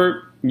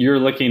 However, you're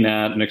looking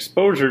at an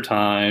exposure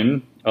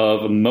time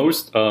of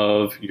most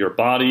of your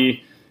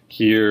body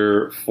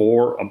here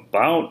for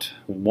about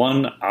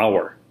 1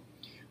 hour,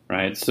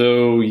 right?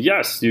 So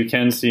yes, you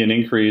can see an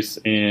increase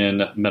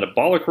in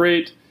metabolic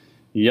rate.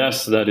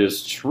 Yes, that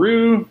is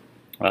true,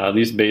 at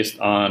least based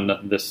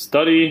on this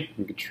study.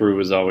 True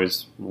is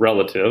always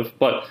relative,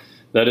 but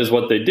that is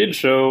what they did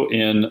show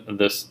in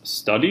this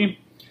study.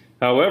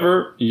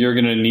 However, you're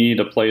going to need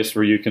a place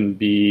where you can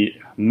be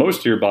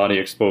most of your body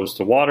exposed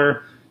to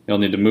water. You'll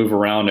need to move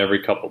around every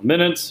couple of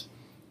minutes.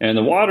 And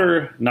the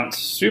water, not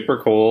super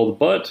cold,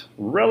 but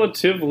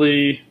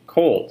relatively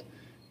cold.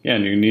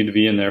 Again, you need to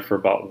be in there for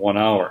about 1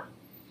 hour.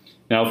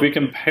 Now, if we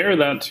compare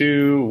that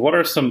to what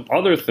are some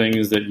other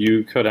things that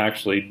you could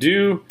actually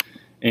do,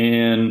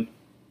 and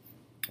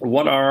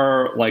what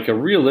are like a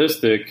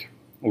realistic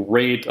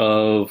rate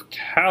of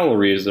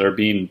calories that are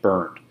being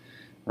burned,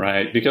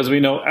 right? Because we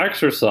know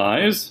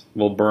exercise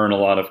will burn a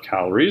lot of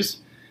calories.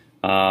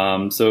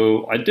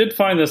 So I did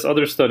find this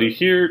other study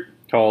here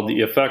called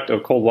The Effect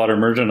of Cold Water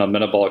Immersion on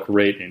Metabolic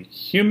Rate in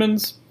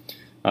Humans.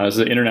 This is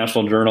the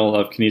International Journal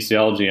of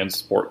Kinesiology and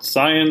Sports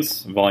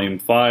Science, Volume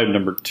 5,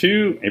 Number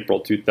 2,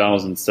 April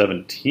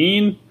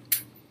 2017.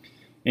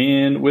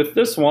 And with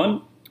this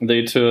one,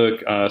 they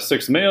took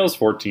 6 males,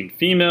 14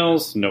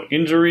 females, no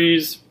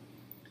injuries,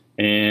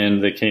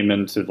 and they came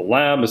into the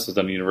lab. This is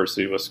at the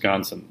University of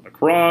Wisconsin-La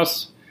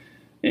Crosse.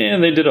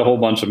 And they did a whole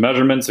bunch of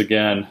measurements.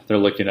 Again, they're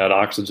looking at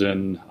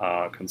oxygen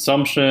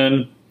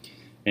consumption.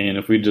 And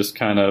if we just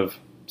kind of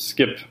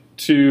skip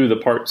to the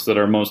parts that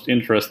are most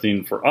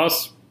interesting for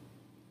us,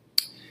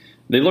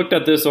 they looked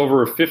at this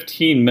over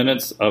 15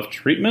 minutes of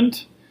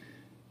treatment.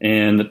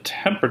 And the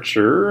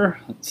temperature,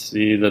 let's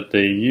see, that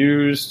they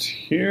used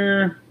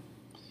here.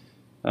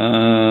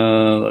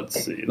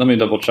 Let's see, let me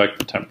double check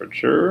the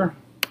temperature.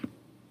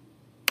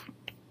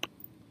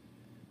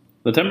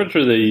 The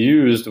temperature they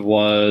used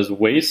was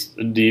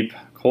waist-deep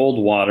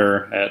cold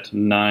water at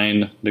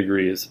 9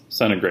 degrees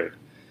centigrade.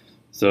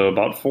 So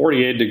about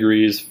 48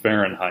 degrees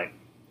Fahrenheit.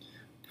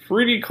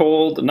 Pretty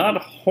cold,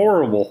 not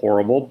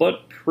horrible,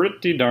 but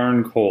pretty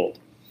darn cold.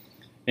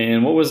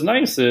 And what was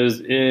nice is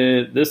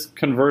this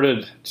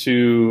converted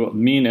to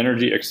mean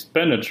energy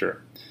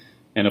expenditure.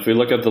 And if we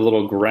look at the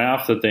little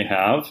graph that they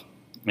have,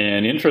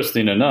 and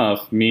interesting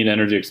enough, mean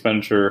energy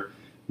expenditure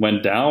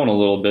went down a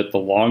little bit the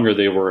longer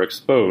they were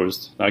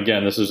exposed.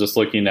 Again, this is just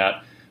looking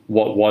at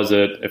what was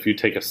it if you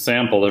take a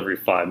sample every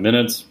 5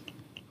 minutes.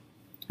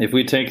 If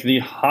we take the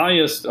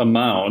highest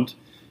amount,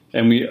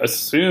 and we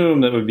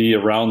assume that would be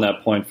around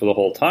that point for the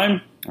whole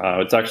time,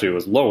 it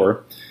was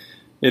lower,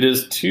 it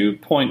is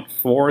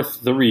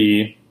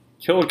 2.43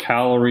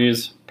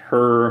 kilocalories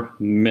per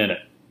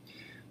minute.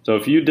 So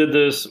if you did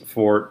this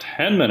for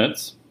 10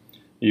 minutes,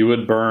 you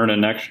would burn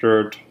an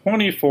extra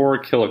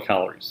 24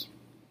 kilocalories.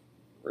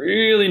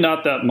 Really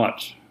not that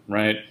much,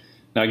 right?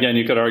 Now again,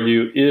 you could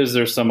argue, is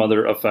there some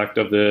other effect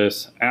of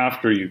this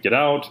after you get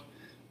out?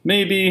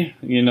 Maybe,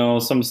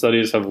 some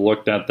studies have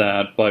looked at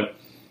that, but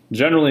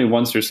generally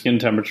once your skin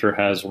temperature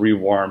has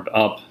re-warmed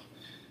up,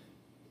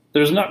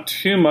 there's not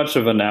too much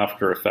of an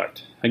after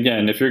effect.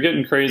 Again, if you're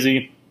getting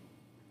crazy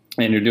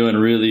and you're doing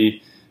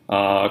really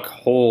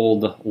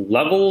cold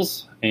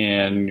levels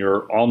and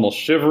you're almost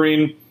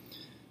shivering,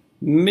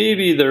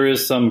 maybe there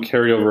is some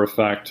carryover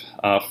effect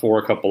for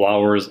a couple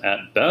hours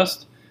at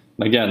best.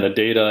 Again, the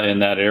data in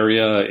that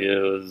area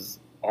is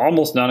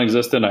almost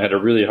non-existent. I had a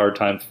really hard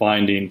time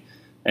finding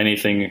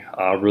anything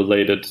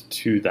related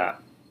to that.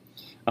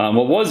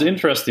 What was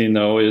interesting,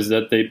 though, is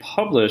that they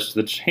published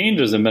the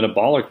changes in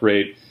metabolic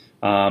rate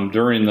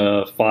during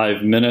the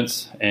 5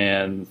 minutes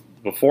and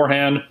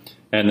beforehand,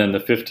 and then the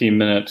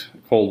 15-minute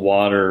cold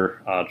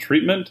water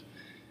treatment.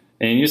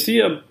 And you see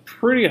a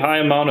pretty high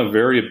amount of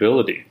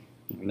variability.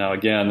 Now,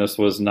 again, this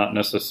was not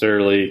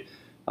necessarily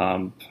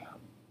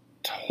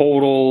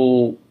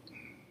total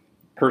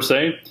per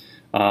se,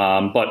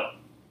 but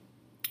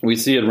we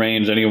see it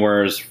range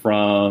anywhere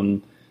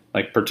from,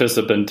 like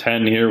participant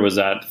 10 here was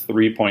at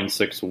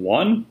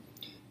 3.61,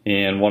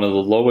 and one of the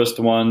lowest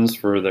ones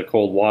for the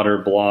cold water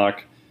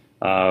block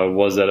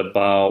was at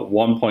about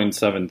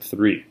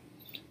 1.73.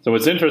 So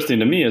what's interesting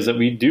to me is that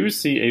we do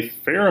see a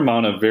fair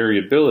amount of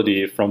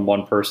variability from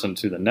one person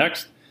to the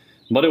next,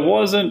 but it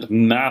wasn't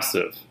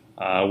massive.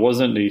 It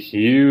wasn't a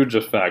huge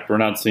effect. We're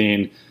not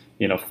seeing,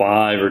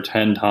 5 or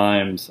 10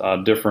 times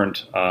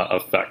different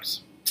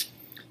effects.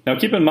 Now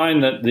keep in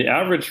mind that the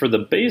average for the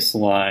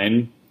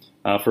baseline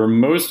for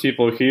most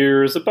people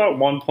here is about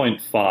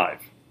 1.5,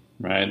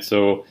 right?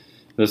 So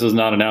this is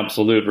not an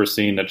absolute. We're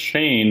seeing a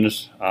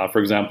change. For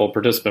example,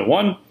 participant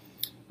 1,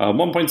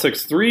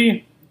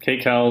 1.63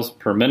 kcals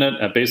per minute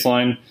at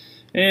baseline,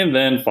 and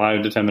then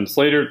 5 to 10 minutes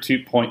later,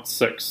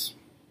 2.6.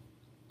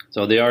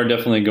 So they are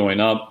definitely going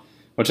up.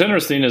 What's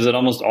interesting is that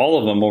almost all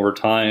of them over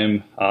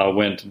time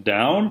went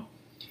down.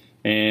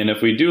 And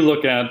if we do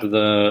look at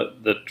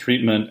the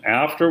treatment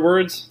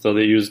afterwards, so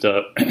they used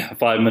a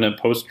 5-minute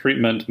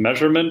post-treatment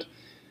measurement,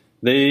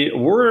 they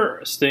were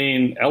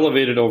staying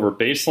elevated over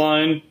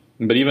baseline,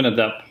 but even at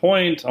that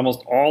point,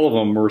 almost all of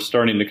them were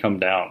starting to come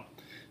down.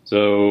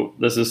 So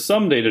this is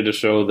some data to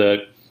show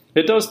that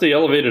it does stay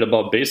elevated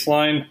above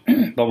baseline,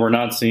 but we're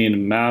not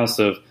seeing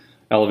massive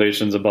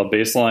elevations above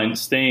baseline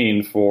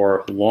staying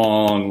for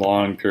long,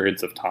 long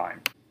periods of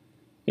time.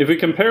 If we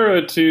compare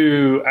it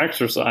to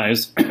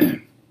exercise,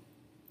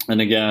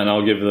 and again,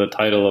 I'll give the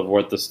title of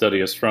what the study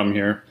is from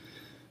here.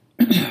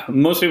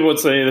 Most people would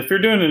say if you're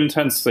doing an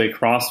intense, say,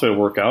 CrossFit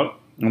workout,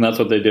 and that's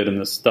what they did in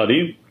this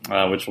study,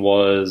 which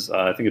was,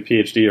 I think, a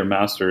PhD or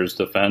master's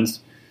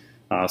defense.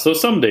 So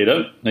some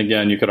data,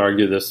 again, you could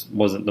argue this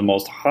wasn't the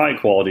most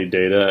high-quality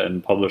data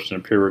and published in a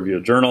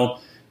peer-reviewed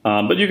journal,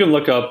 but you can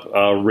look up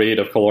rate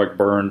of caloric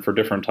burn for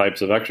different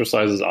types of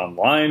exercises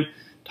online.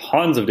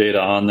 Tons of data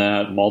on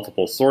that,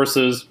 multiple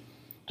sources.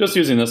 Just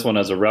using this one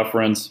as a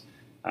reference.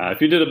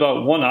 If you did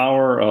about 1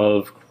 hour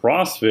of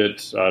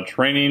CrossFit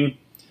training,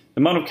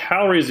 the amount of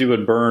calories you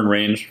would burn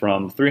ranged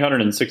from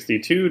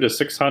 362 to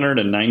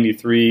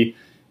 693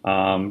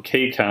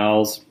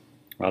 kcals.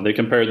 They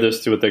compared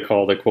this to what they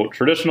called a, quote,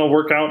 traditional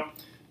workout,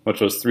 which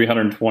was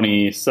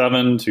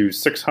 327 to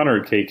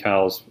 600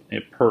 kcals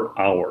per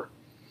hour.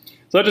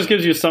 So that just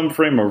gives you some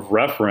frame of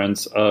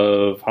reference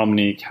of how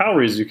many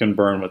calories you can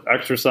burn with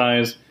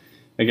exercise.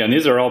 Again,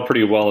 these are all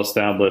pretty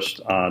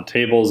well-established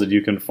tables that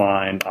you can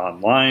find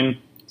online,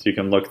 so you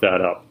can look that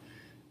up.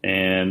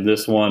 And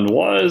this one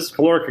was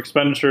caloric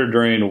expenditure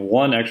during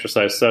one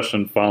exercise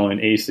session following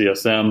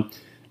ACSM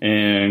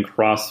and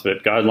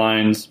CrossFit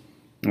guidelines.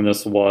 And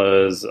this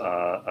was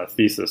a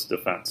thesis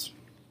defense.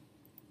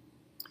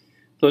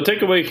 So the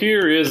takeaway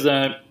here is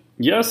that,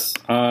 yes,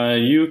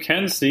 you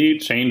can see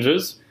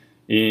changes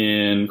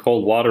in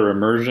cold water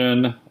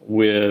immersion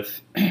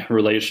with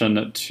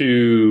relation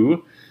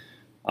to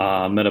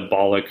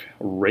metabolic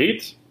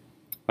rate.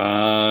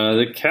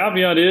 The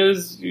caveat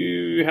is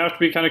you have to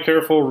be kind of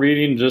careful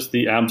reading just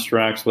the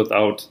abstracts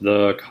without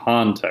the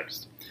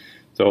context.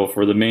 So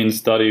for the main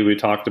study we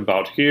talked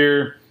about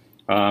here,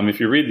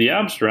 if you read the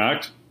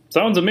abstract,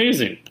 sounds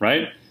amazing,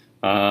 right?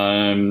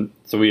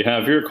 So we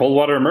have here cold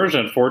water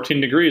immersion at 14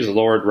 degrees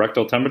lowered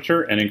rectal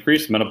temperature and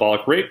increased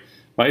metabolic rate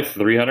by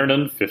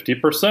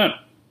 350%.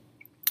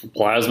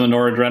 Plasma,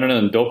 noradrenaline,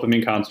 and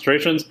dopamine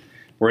concentrations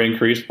were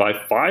increased by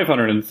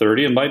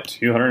 530 and by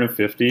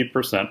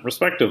 250%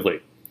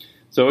 respectively.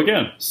 So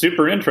again,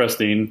 super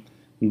interesting,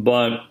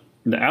 but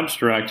the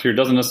abstract here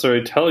doesn't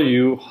necessarily tell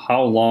you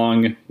how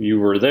long you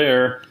were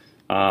there.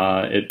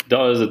 It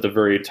does at the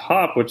very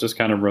top, which is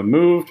kind of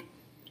removed.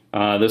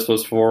 This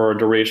was for a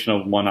duration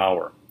of 1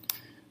 hour.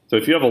 So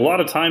if you have a lot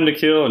of time to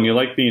kill and you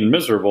like being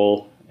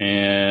miserable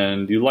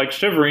and you like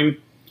shivering,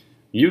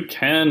 you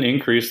can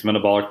increase the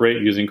metabolic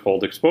rate using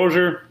cold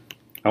exposure.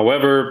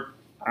 However,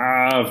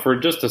 for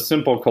just a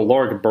simple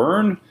caloric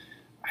burn,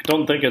 I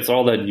don't think it's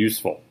all that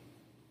useful.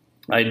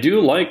 I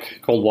do like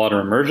cold water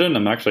immersion.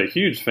 I'm actually a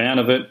huge fan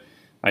of it.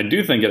 I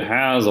do think it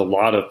has a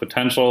lot of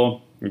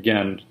potential.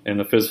 Again, in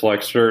the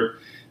PhysFlex shirt,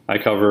 I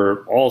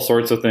cover all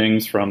sorts of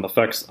things from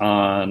effects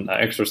on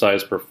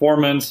exercise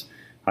performance,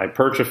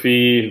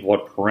 hypertrophy,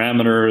 what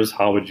parameters,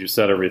 how would you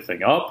set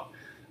everything up.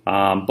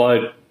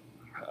 But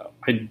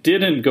I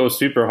didn't go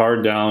super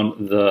hard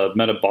down the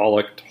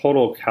metabolic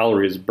total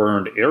calories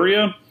burned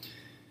area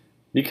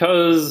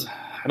because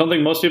I don't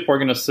think most people are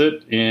going to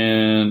sit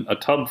in a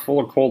tub full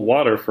of cold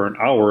water for an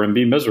hour and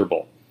be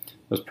miserable.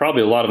 There's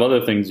probably a lot of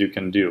other things you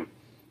can do.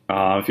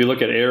 If you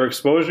look at air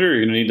exposure,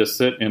 you're going to need to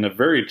sit in a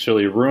very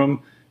chilly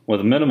room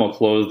with minimal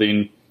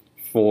clothing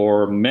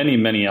for many,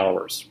 many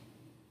hours.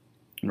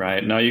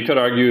 Right? Now, you could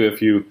argue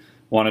if you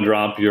want to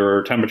drop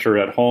your temperature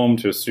at home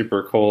to a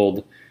super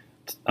cold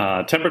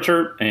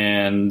temperature,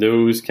 and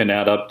those can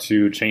add up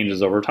to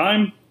changes over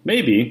time,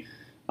 maybe.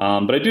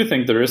 But I do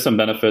think there is some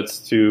benefits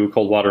to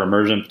cold water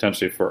immersion,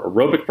 potentially for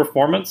aerobic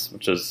performance,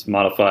 which is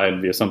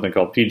modified via something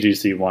called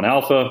PGC1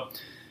 alpha.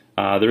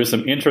 There is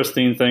some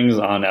interesting things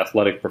on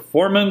athletic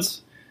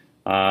performance.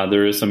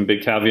 There is some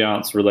big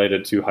caveats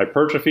related to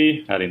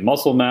hypertrophy, adding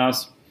muscle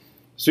mass.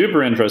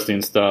 Super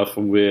interesting stuff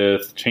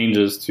with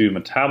changes to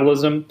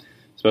metabolism,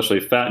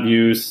 especially fat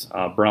use,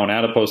 brown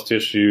adipose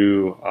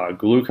tissue,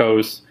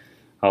 glucose,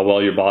 how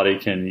well your body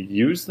can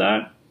use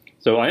that.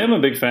 So I am a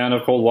big fan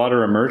of cold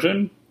water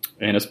immersion,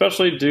 and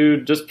especially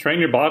to just train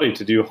your body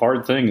to do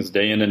hard things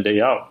day in and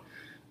day out.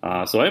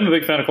 So I am a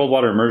big fan of cold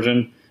water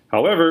immersion.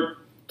 However,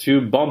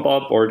 to bump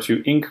up or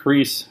to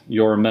increase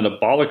your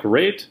metabolic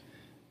rate,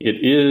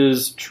 it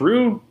is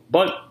true,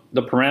 but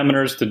the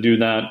parameters to do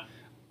that,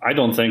 I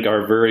don't think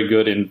are a very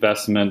good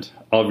investment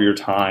of your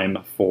time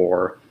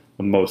for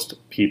most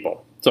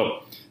people.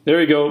 So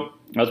there you go.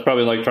 That's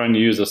probably like trying to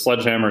use a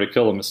sledgehammer to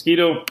kill a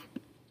mosquito.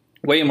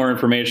 Way more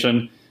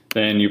information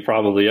than you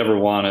probably ever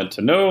wanted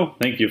to know.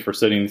 Thank you for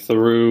sitting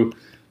through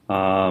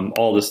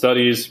all the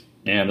studies.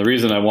 And the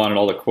reason I wanted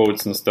all the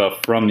quotes and stuff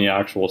from the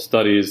actual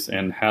studies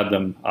and had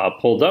them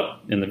pulled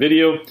up in the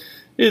video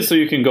is so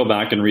you can go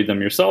back and read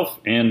them yourself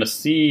and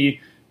see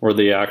where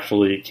they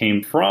actually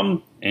came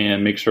from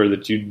and make sure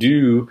that you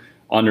do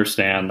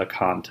understand the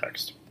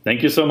context.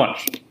 Thank you so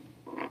much.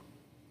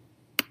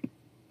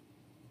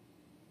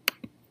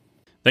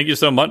 Thank you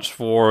so much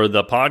for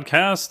the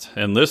podcast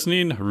and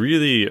listening.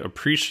 Really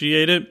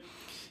appreciate it.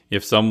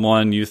 If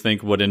someone you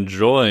think would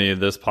enjoy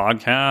this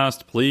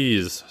podcast,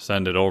 please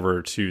send it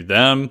over to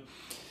them.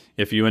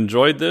 If you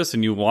enjoyed this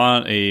and you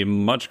want a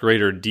much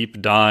greater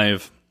deep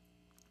dive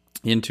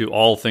into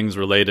all things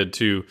related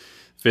to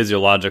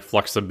physiologic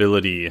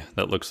flexibility,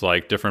 that looks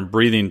like different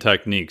breathing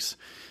techniques,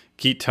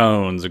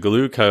 ketones,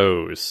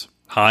 glucose,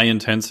 high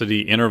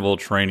intensity interval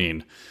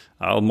training,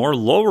 more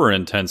lower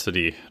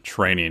intensity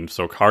training,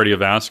 so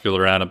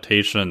cardiovascular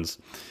adaptations,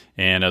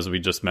 and as we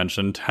just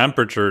mentioned,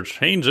 temperature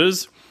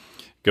changes,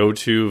 go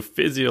to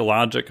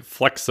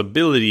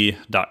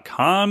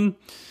physiologicflexibility.com.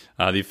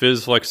 The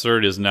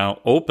PhysFlexCert is now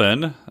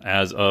open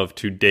as of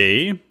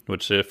today,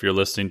 which if you're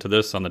listening to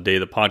this on the day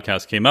the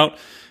podcast came out,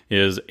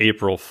 is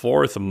April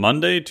 4th,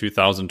 Monday,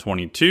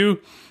 2022.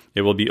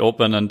 It will be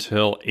open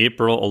until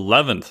April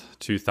 11th,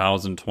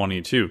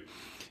 2022.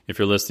 If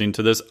you're listening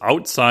to this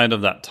outside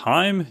of that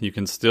time, you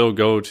can still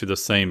go to the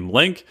same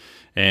link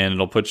and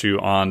it'll put you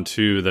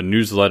onto the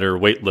newsletter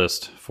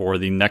waitlist for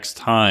the next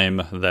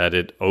time that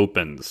it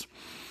opens.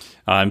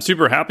 I'm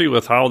super happy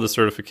with how the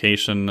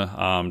certification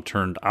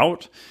turned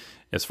out.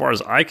 As far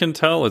as I can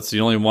tell, it's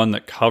the only one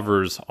that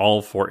covers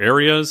all four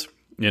areas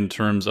in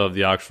terms of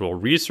the actual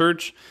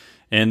research,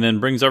 and then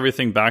brings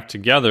everything back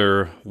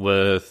together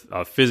with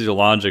a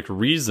physiologic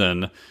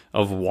reason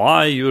of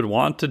why you would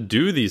want to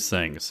do these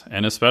things,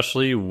 and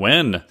especially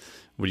when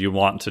would you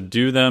want to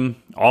do them,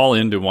 all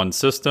into one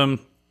system.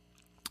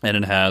 And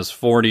it has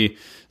 40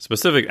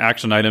 specific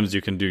action items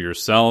you can do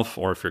yourself,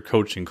 or if you're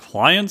coaching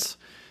clients.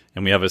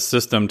 And we have a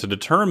system to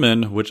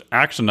determine which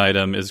action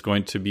item is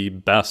going to be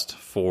best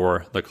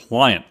for the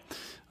client.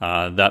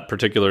 That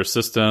particular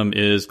system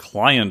is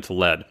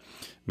client-led,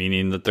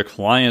 meaning that the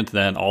client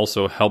then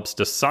also helps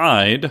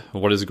decide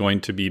what is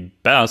going to be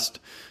best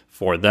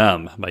for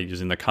them by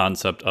using the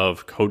concept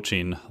of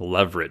coaching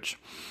leverage.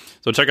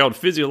 So check out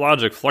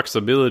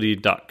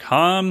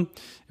physiologicflexibility.com.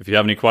 If you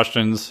have any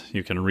questions,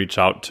 you can reach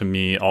out to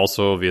me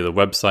also via the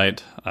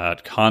website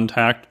at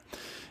contact.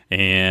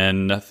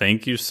 And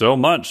thank you so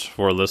much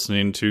for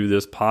listening to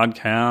this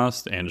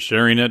podcast and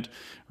sharing it.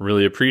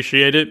 Really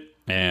appreciate it.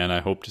 And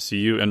I hope to see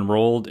you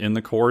enrolled in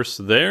the course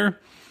there.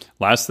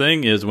 Last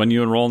thing is, when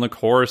you enroll in the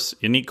course,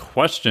 any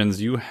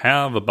questions you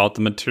have about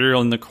the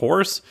material in the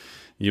course,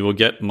 you will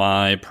get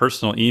my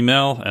personal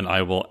email and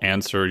I will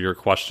answer your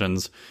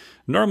questions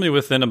normally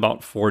within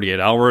about 48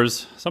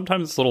 hours.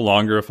 Sometimes it's a little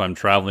longer if I'm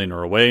traveling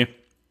or away,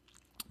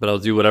 but I'll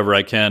do whatever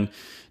I can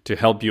to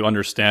help you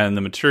understand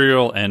the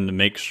material and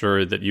make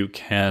sure that you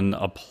can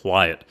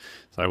apply it.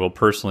 So I will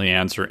personally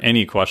answer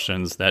any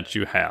questions that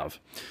you have.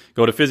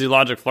 Go to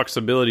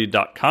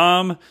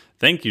physiologicflexibility.com.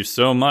 Thank you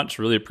so much.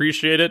 Really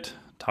appreciate it.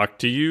 Talk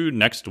to you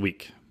next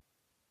week.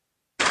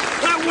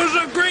 That was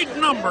a great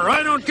number.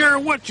 I don't care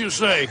what you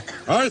say.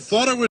 I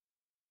thought it was